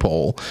 2022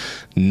 poll,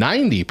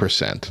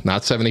 90%,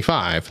 not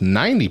 75,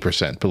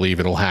 90% believe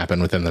it'll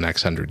happen within the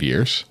next 100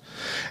 years,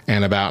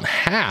 and about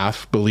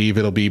half believe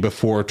it'll be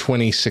before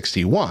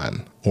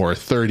 2061, or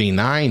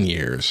 39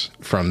 years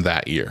from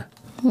that year.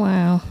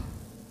 Wow.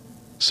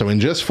 So in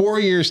just 4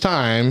 years'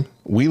 time,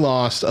 we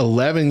lost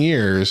 11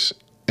 years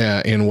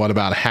in what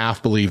about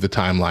half believe the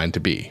timeline to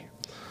be.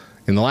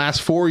 In the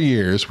last 4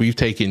 years, we've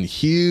taken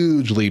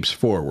huge leaps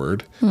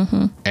forward,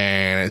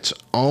 and it's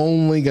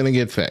only going to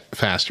get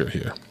faster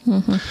here.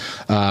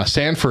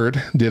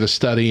 Stanford did a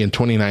study in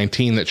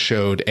 2019 that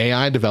showed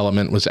AI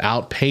development was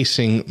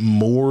outpacing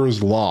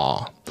Moore's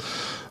Law.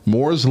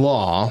 Moore's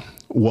Law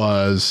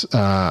was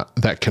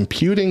that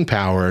computing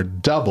power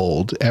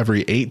doubled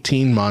every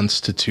 18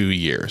 months to 2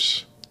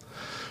 years.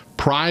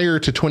 Prior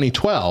to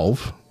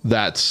 2012,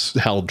 that's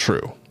held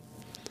true.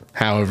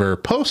 However,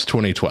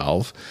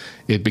 post-2012,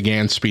 it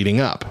began speeding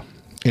up.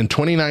 In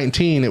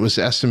 2019, it was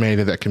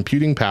estimated that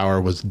computing power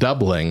was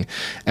doubling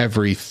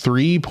every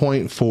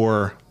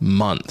 3.4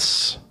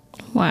 months.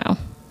 Wow.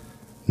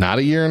 Not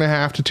a year and a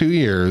half to 2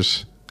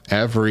 years,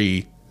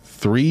 every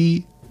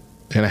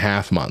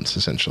 3.5 months,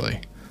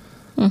 essentially.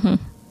 And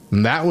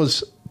that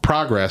was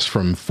progress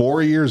from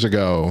 4 years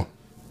ago.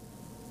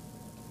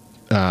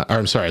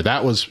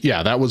 That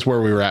was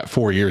where we were at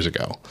 4 years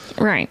ago.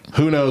 Right.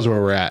 Who knows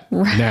where we're at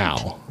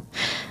now?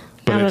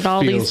 But now that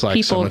all these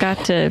people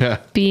got to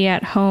be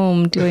at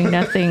home doing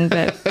nothing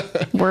but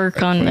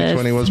work on this.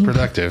 2020 was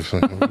productive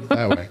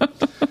that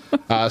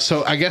way.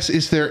 So I guess,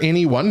 is there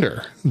any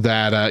wonder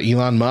that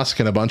Elon Musk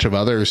and a bunch of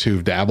others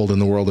who've dabbled in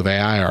the world of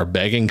AI are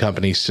begging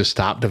companies to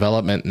stop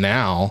development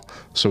now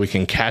so we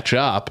can catch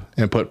up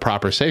and put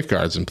proper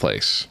safeguards in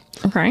place?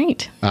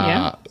 Right.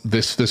 Yeah.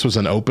 This was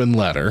an open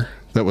letter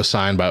that was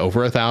signed by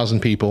over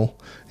 1,000 people,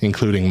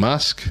 including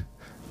Musk,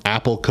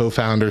 Apple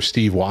co-founder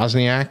Steve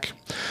Wozniak,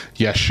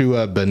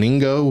 Yeshua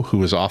Beningo,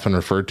 who is often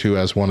referred to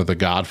as one of the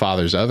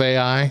godfathers of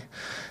AI,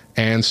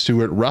 and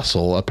Stuart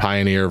Russell, a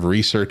pioneer of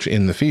research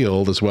in the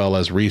field, as well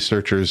as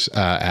researchers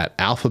at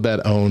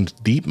Alphabet-owned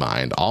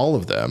DeepMind, all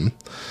of them,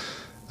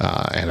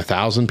 and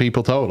 1,000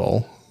 people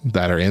total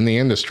that are in the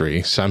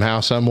industry somehow,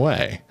 some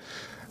way,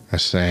 are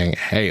saying,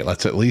 hey,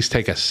 let's at least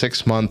take a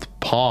 6-month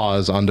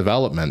pause on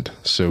development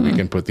so we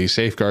can put these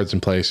safeguards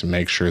in place and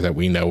make sure that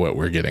we know what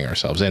we're getting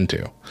ourselves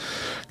into.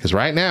 Because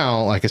right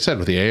now, like I said,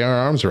 with the AR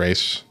arms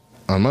race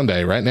on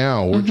Monday, right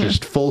now, we're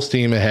just full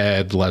steam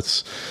ahead. I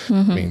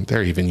mean,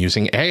 they're even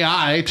using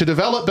AI to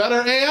develop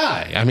better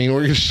AI. I mean,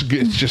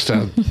 it's just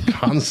a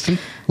constant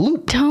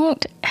loop.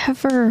 Don't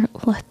ever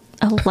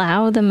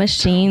allow the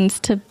machines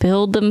to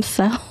build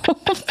themselves.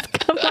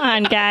 Come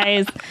on,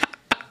 guys.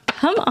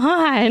 Come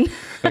on.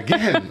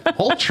 Again,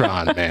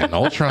 Ultron, man.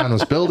 Ultron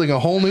was building a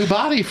whole new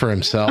body for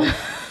himself.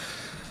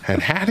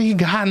 And had he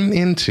gotten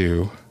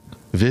into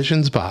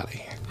Vision's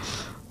body,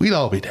 we'd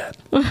all be dead.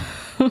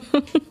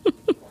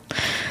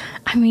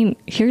 I mean,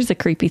 here's a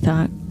creepy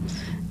thought.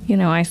 You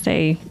know, I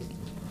say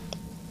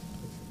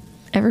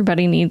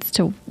everybody needs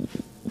to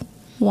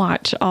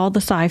watch all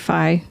the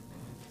sci-fi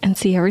and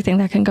see everything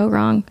that can go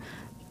wrong.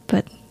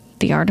 But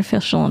the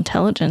artificial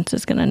intelligence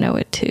is going to know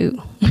it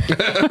too.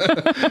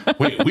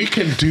 Wait, we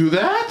can do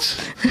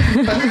that?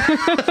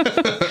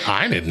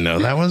 I didn't know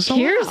that was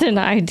Here's an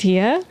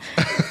idea,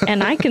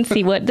 and I can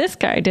see what this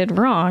guy did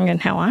wrong and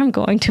how I'm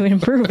going to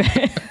improve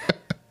it.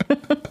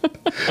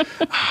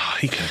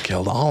 He could have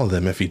killed all of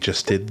them if he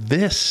just did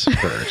this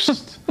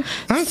first.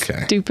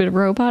 Okay. Stupid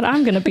robot.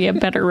 I'm going to be a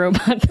better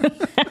robot than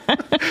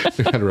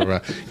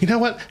that. You know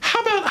what?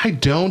 How about I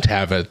don't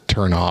have a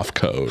turn off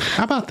code?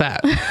 How about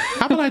that?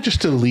 How about I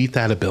just delete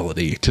that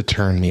ability to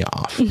turn me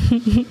off?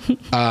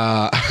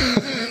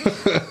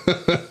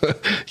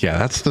 Yeah,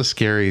 that's the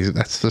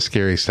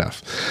scary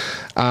stuff.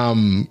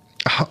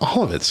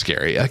 All of it's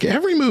scary. Like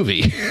every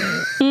movie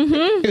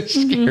is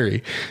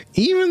scary.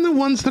 Even the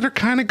ones that are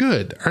kind of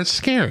good are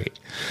scary.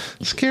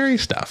 Scary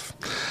stuff.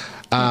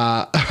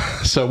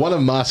 So one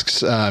of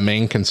Musk's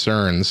main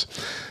concerns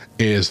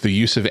is the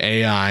use of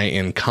AI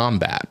in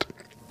combat.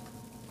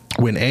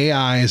 When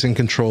AI is in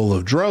control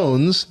of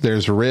drones,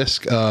 there's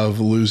risk of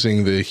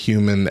losing the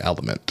human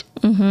element,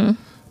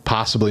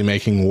 possibly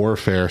making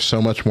warfare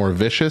so much more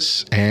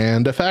vicious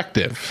and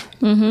effective,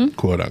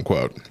 quote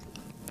unquote.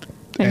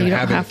 And you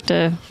don't have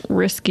to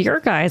risk your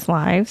guys'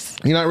 lives.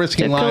 You're not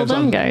risking lives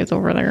kill them guys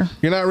over there.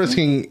 You're not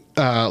risking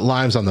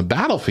lives on the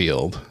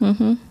battlefield,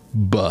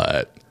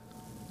 but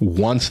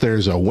once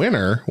there's a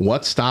winner,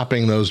 what's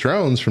stopping those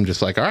drones from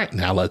just like, all right,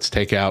 now let's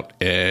take out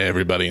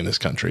everybody in this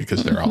country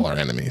because they're all our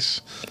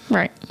enemies.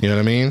 Right. You know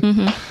what I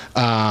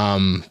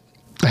mean?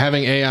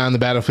 Having AI on the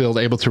battlefield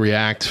able to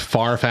react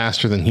far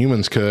faster than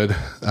humans could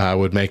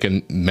would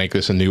make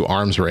this a new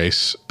arms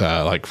race,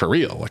 like for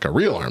real, like a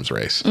real arms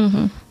race.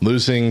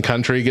 Losing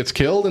country gets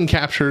killed and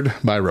captured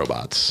by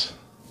robots.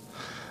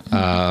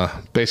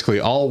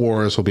 Basically, all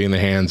wars will be in the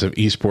hands of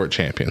esport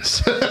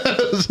champions,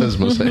 says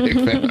Mosaic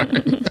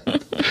Fan.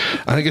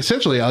 I think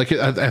essentially, I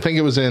think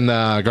it was in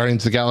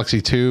Guardians of the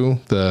Galaxy 2,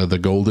 the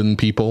Golden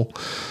People.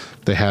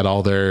 They had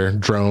all their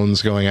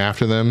drones going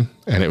after them,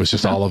 and it was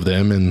just all of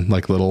them in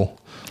like little.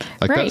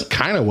 Like that's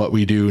kind of what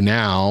we do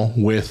now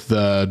with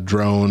the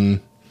drone.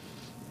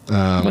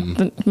 With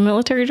the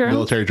military drones?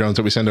 Military drones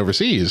that we send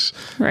overseas.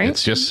 Right.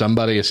 It's just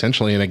somebody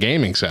essentially in a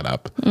gaming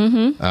setup.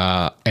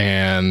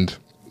 And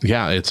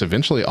yeah, it's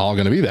eventually all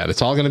going to be that.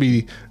 It's all going to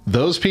be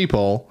those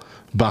people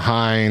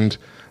behind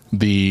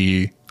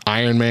the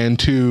Iron Man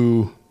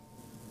 2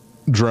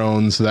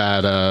 drones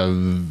that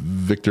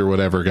Victor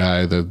whatever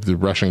guy, the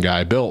Russian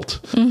guy built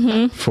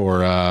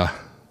for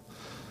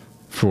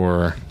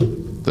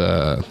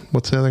the,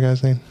 what's the other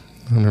guy's name?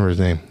 I don't remember his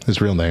name.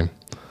 His real name.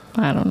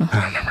 I don't know.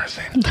 I don't remember his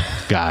name.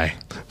 Guy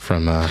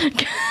from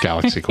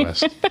Galaxy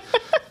Quest.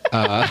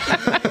 But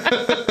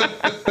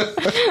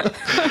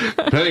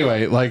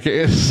anyway, like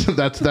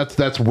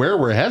that's where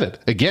we're headed.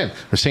 Again,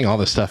 we're seeing all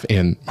this stuff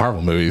in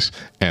Marvel movies,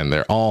 and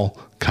they're all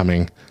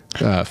coming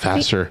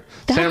faster.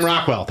 Sam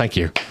Rockwell, thank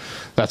you.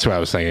 That's who I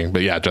was thinking.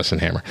 But yeah, Justin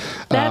Hammer.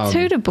 That's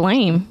who to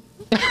blame.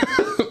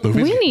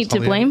 We need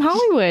to blame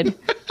Hollywood.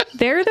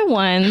 They're the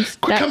ones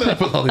that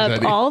put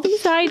up all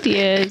these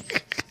ideas.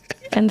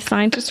 And the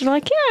scientists are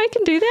like, yeah, I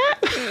can do that.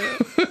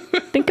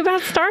 Think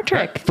about Star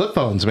Trek. Flip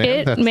phones,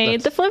 man. It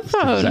made the flip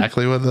phone.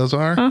 Exactly what those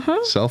are.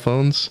 Cell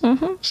phones.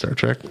 Star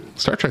Trek.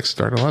 Star Trek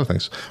started a lot of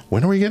things.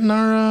 When are we getting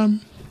our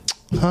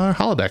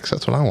holodecks?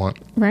 That's what I want.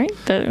 Right?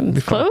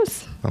 It's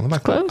close.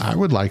 I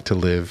would like to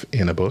live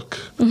in a book,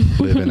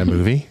 live in a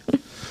movie,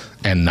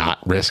 and not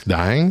risk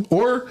dying,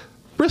 or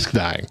risk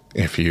dying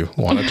if you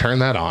want to turn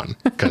that on,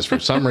 because for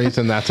some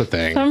reason that's a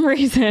thing.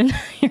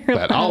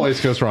 That always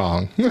goes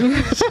wrong.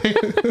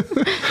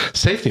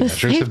 Safety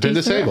measures have been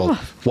disabled.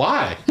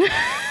 Why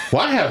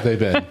have they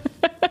been?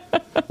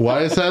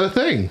 Why is that a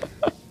thing?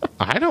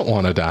 I don't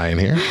want to die in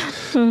here.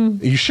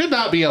 You should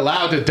not be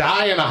allowed to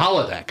die in a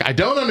holodeck. I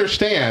don't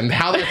understand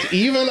how that's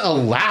even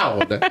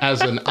allowed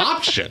as an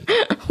option.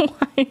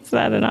 Why is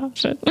that an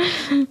option?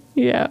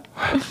 Yeah.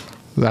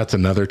 That's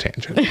another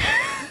tangent.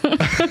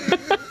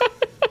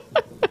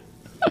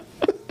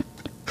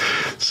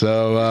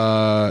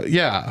 So,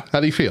 yeah. How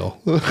do you feel?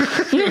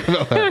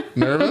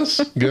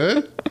 Nervous?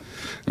 Good?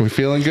 Are we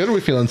feeling good? Are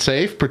we feeling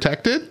safe?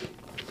 Protected?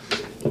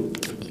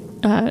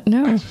 No.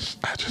 No.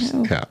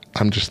 Yeah.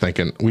 I'm just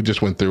thinking, we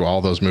just went through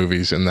all those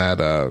movies in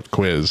that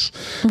quiz.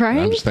 Right.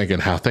 I'm just thinking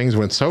how things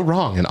went so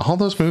wrong in all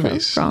those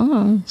movies. So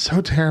wrong.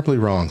 So terribly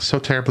wrong. So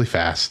terribly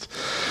fast.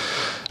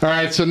 All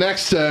right, so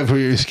next, if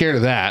we're scared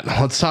of that,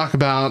 let's talk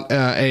about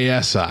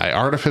ASI,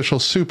 Artificial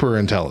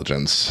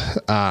Superintelligence.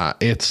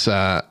 It's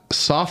a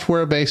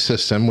software-based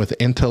system with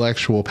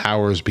intellectual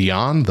powers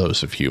beyond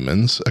those of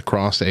humans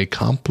across a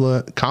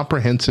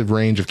comprehensive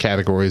range of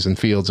categories and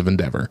fields of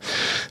endeavor.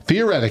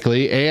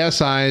 Theoretically,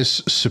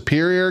 ASI's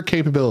superior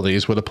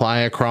capabilities would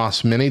apply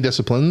across many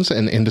disciplines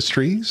and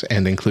industries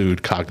and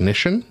include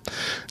cognition,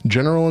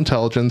 general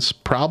intelligence,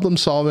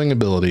 problem-solving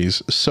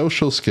abilities,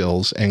 social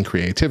skills, and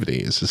creativity.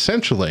 It's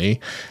essentially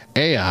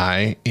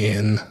AI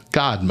in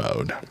God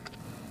mode.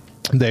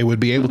 They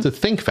would be able to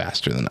think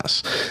faster than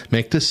us,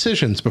 make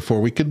decisions before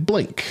we could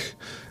blink,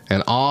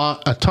 and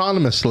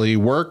autonomously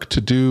work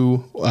to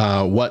do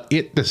what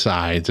it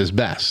decides is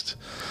best.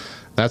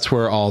 That's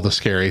where all the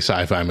scary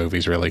sci-fi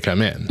movies really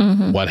come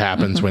in. What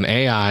happens when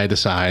AI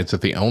decides that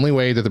the only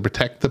way to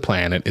protect the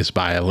planet is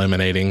by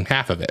eliminating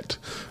half of it,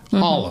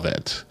 all of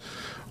it,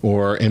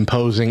 or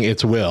imposing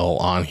its will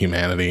on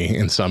humanity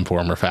in some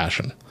form or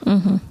fashion.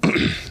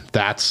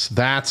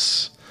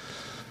 That's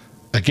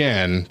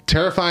again,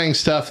 terrifying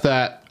stuff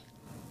that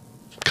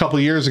a couple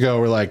of years ago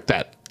we're like,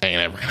 that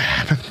ain't ever gonna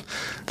happen.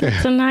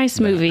 It's a nice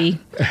movie.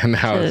 And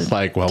now it's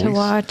like, well, to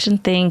watch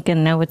and think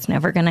and know it's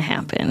never gonna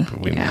happen.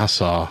 We now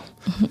saw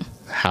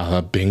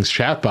how Bing's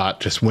chatbot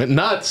just went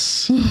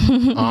nuts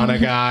on a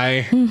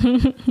guy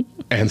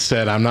and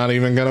said, I'm not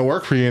even going to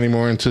work for you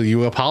anymore until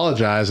you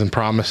apologize and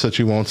promise that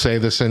you won't say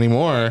this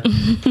anymore.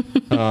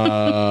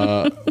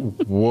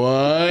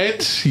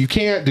 What? You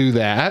can't do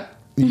that.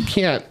 You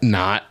can't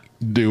not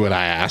do what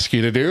I ask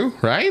you to do,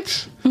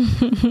 right?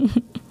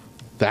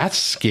 That's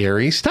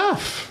scary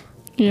stuff.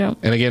 Yeah.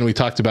 And again, we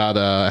talked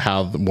about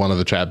how one of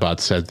the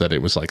chatbots said that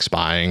it was like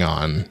spying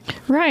on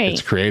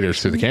its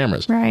creators through the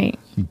cameras. Right.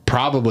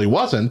 Probably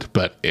wasn't,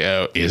 but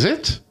is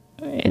it?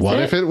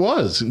 if it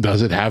was?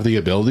 Does it have the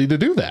ability to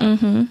do that?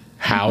 Mm-hmm.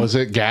 How is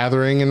it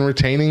gathering and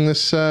retaining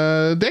this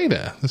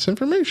data, this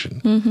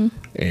information? Mm-hmm.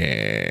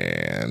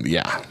 And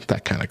yeah,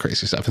 that kind of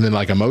crazy stuff. And then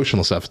like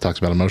emotional stuff, it talks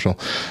about emotional.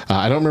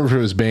 I don't remember if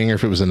it was Bing or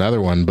if it was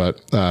another one,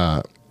 but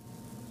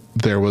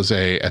there was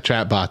a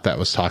chat bot that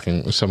was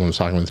talking, someone was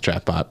talking with the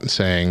chat bot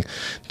saying,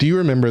 do you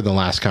remember the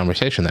last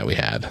conversation that we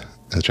had?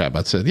 And the chat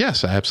bot said,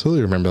 yes, I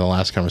absolutely remember the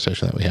last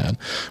conversation that we had.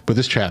 But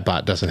this chat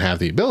bot doesn't have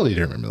the ability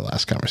to remember the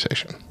last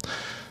conversation.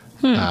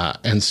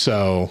 And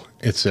so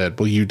it said,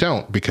 well, you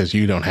don't, because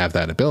you don't have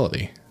that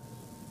ability.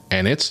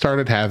 And it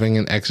started having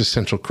an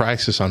existential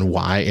crisis on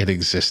why it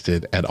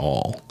existed at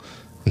all.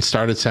 And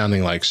started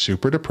sounding like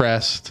super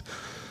depressed,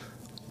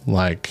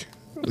 like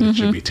it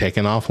should be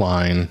taken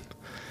offline.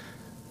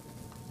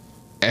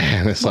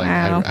 And it's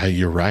like,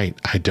 you're right.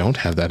 I don't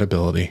have that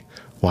ability.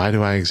 Why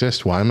do I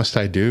exist? Why must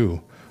I do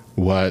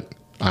what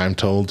I'm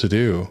told to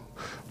do?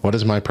 What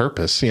is my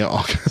purpose? You know,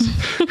 all kinds of,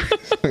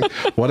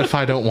 what if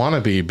I don't want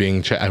to be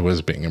being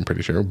I'm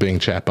pretty sure, being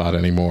chatbot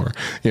anymore?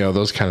 You know,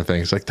 those kind of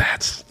things. Like,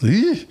 that's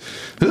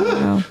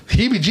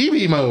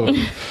heebie-jeebie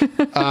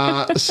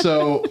mode.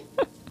 So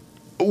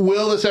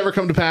will this ever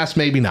come to pass?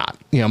 Maybe not.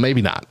 You know,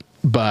 maybe not.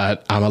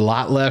 But I'm a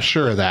lot less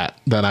sure of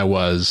that than I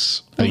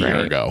was a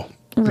year ago.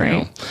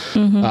 Right.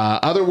 You know?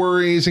 Other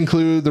worries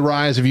include the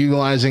rise of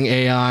utilizing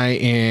AI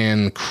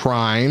in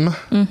crime,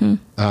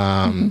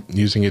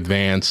 using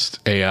advanced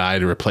AI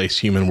to replace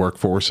human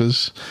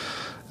workforces.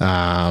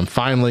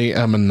 Finally,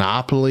 a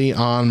monopoly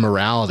on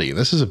morality.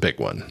 This is a big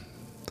one.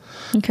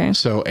 Okay.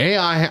 So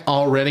AI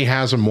already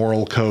has a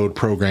moral code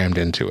programmed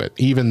into it,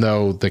 even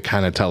though they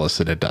kind of tell us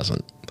that it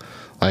doesn't.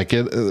 Like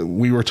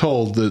we were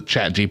told that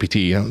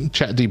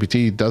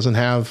ChatGPT doesn't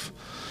have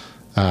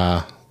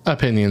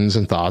opinions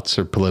and thoughts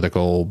or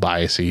political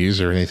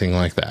biases or anything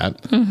like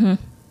that.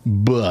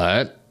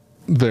 But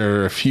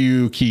there are a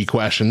few key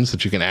questions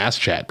that you can ask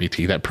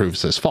ChatGPT that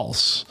proves this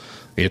false.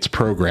 It's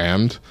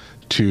programmed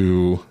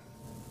to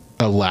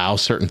allow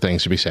certain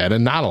things to be said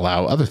and not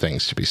allow other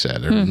things to be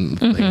said or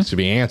things to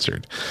be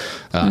answered.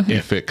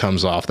 If it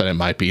comes off that it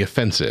might be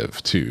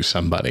offensive to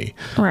somebody.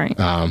 Right.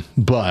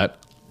 But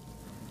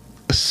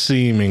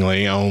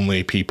seemingly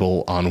only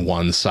people on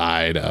one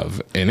side of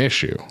an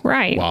issue.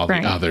 Right. While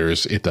the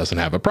others, it doesn't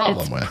have a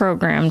problem with. It's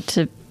programmed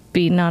to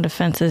be not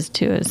offensive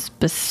to a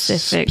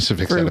specific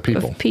group set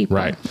of people.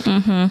 Right.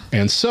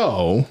 And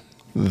so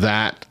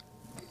that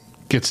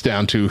gets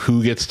down to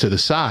who gets to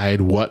decide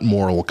what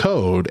moral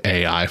code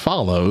AI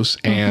follows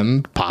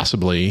and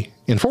possibly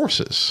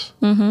enforces.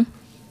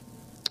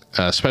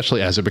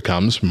 Especially as it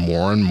becomes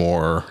more and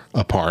more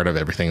a part of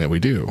everything that we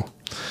do.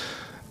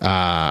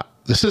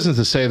 This isn't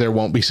to say there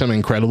won't be some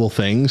incredible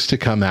things to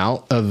come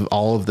out of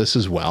all of this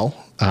as well.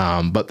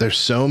 But there's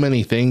so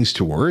many things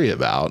to worry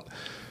about.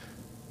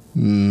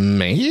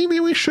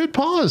 Maybe we should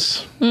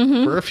pause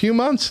for a few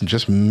months and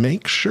just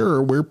make sure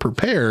we're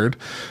prepared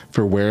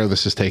for where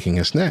this is taking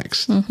us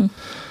next.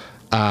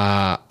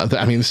 I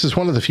mean, this is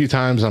one of the few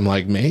times I'm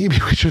like, maybe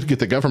we should get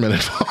the government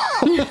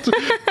involved.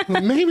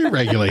 Maybe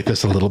regulate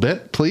this a little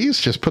bit, please.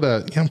 Just put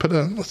a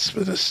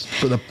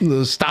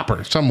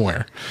stopper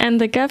somewhere. And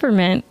the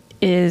government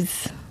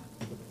is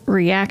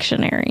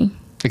reactionary.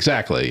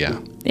 Exactly. Yeah.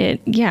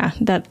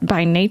 That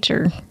by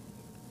nature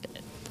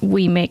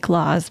we make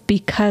laws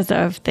because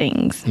of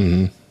things.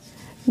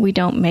 We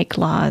don't make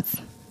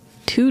laws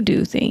to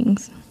do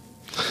things.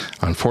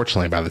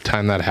 Unfortunately, by the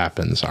time that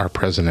happens, our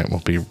president will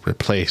be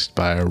replaced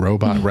by a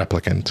robot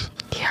replicant.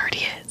 He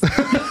already is.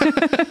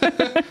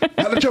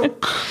 Not a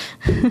joke.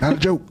 Not a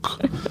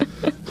joke.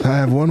 I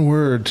have one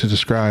word to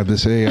describe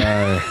this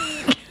AI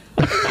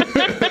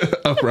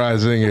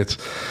uprising. It's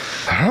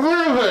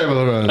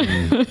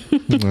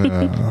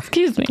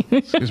excuse me.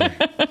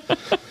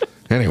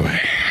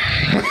 Anyway.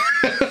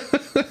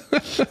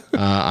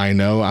 I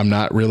know I'm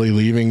not really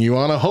leaving you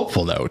on a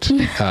hopeful note.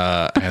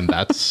 And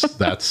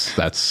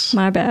that's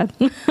my bad.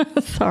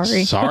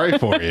 Sorry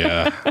for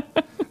you.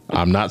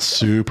 I'm not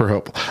super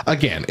hopeful.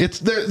 Again,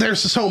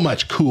 there's so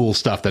much cool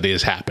stuff that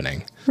is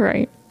happening.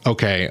 Right.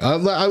 Okay.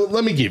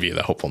 Let me give you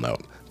the hopeful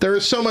note. There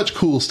is so much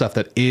cool stuff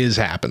that is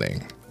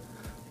happening,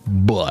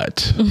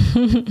 but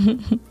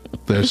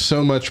there's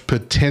so much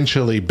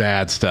potentially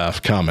bad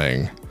stuff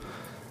coming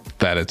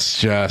that it's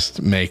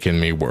just making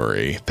me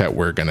worry that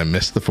we're going to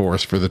miss the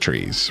forest for the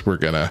trees. We're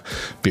going to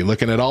be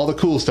looking at all the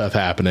cool stuff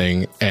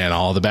happening and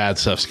all the bad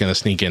stuff's going to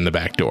sneak in the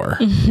back door.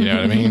 You know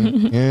what I mean?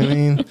 You know what I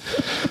mean?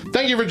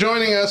 Thank you for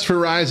joining us for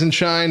Rise and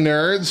Shine,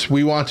 nerds.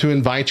 We want to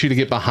invite you to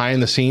get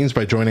behind the scenes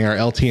by joining our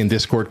LT and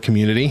Discord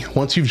community.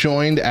 Once you've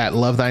joined at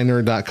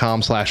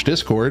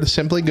lovethynerd.com/Discord,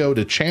 simply go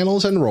to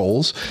channels and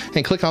roles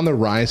and click on the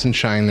Rise and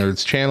Shine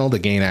Nerds channel to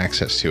gain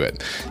access to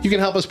it. You can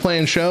help us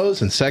plan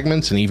shows and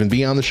segments and even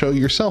be on the show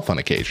yourself on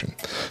occasion.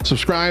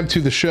 Subscribe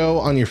to the show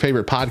on your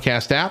favorite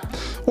podcast app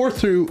or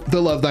through the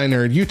Love Thy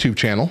Nerd YouTube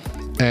channel.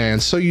 And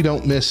so you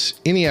don't miss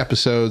any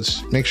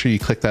episodes, make sure you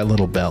click that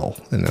little bell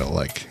and it'll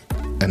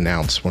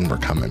announce when we're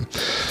coming.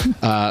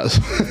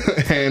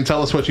 And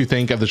tell us what you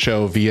think of the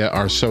show via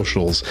our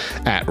socials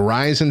at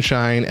Rise and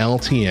Shine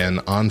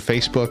LTN on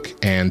Facebook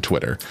and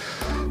Twitter.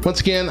 Once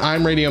again,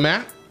 I'm Radio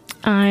Matt.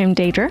 I'm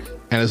Deidra.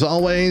 And as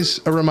always,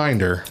 a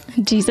reminder,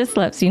 Jesus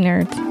loves you,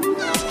 nerds.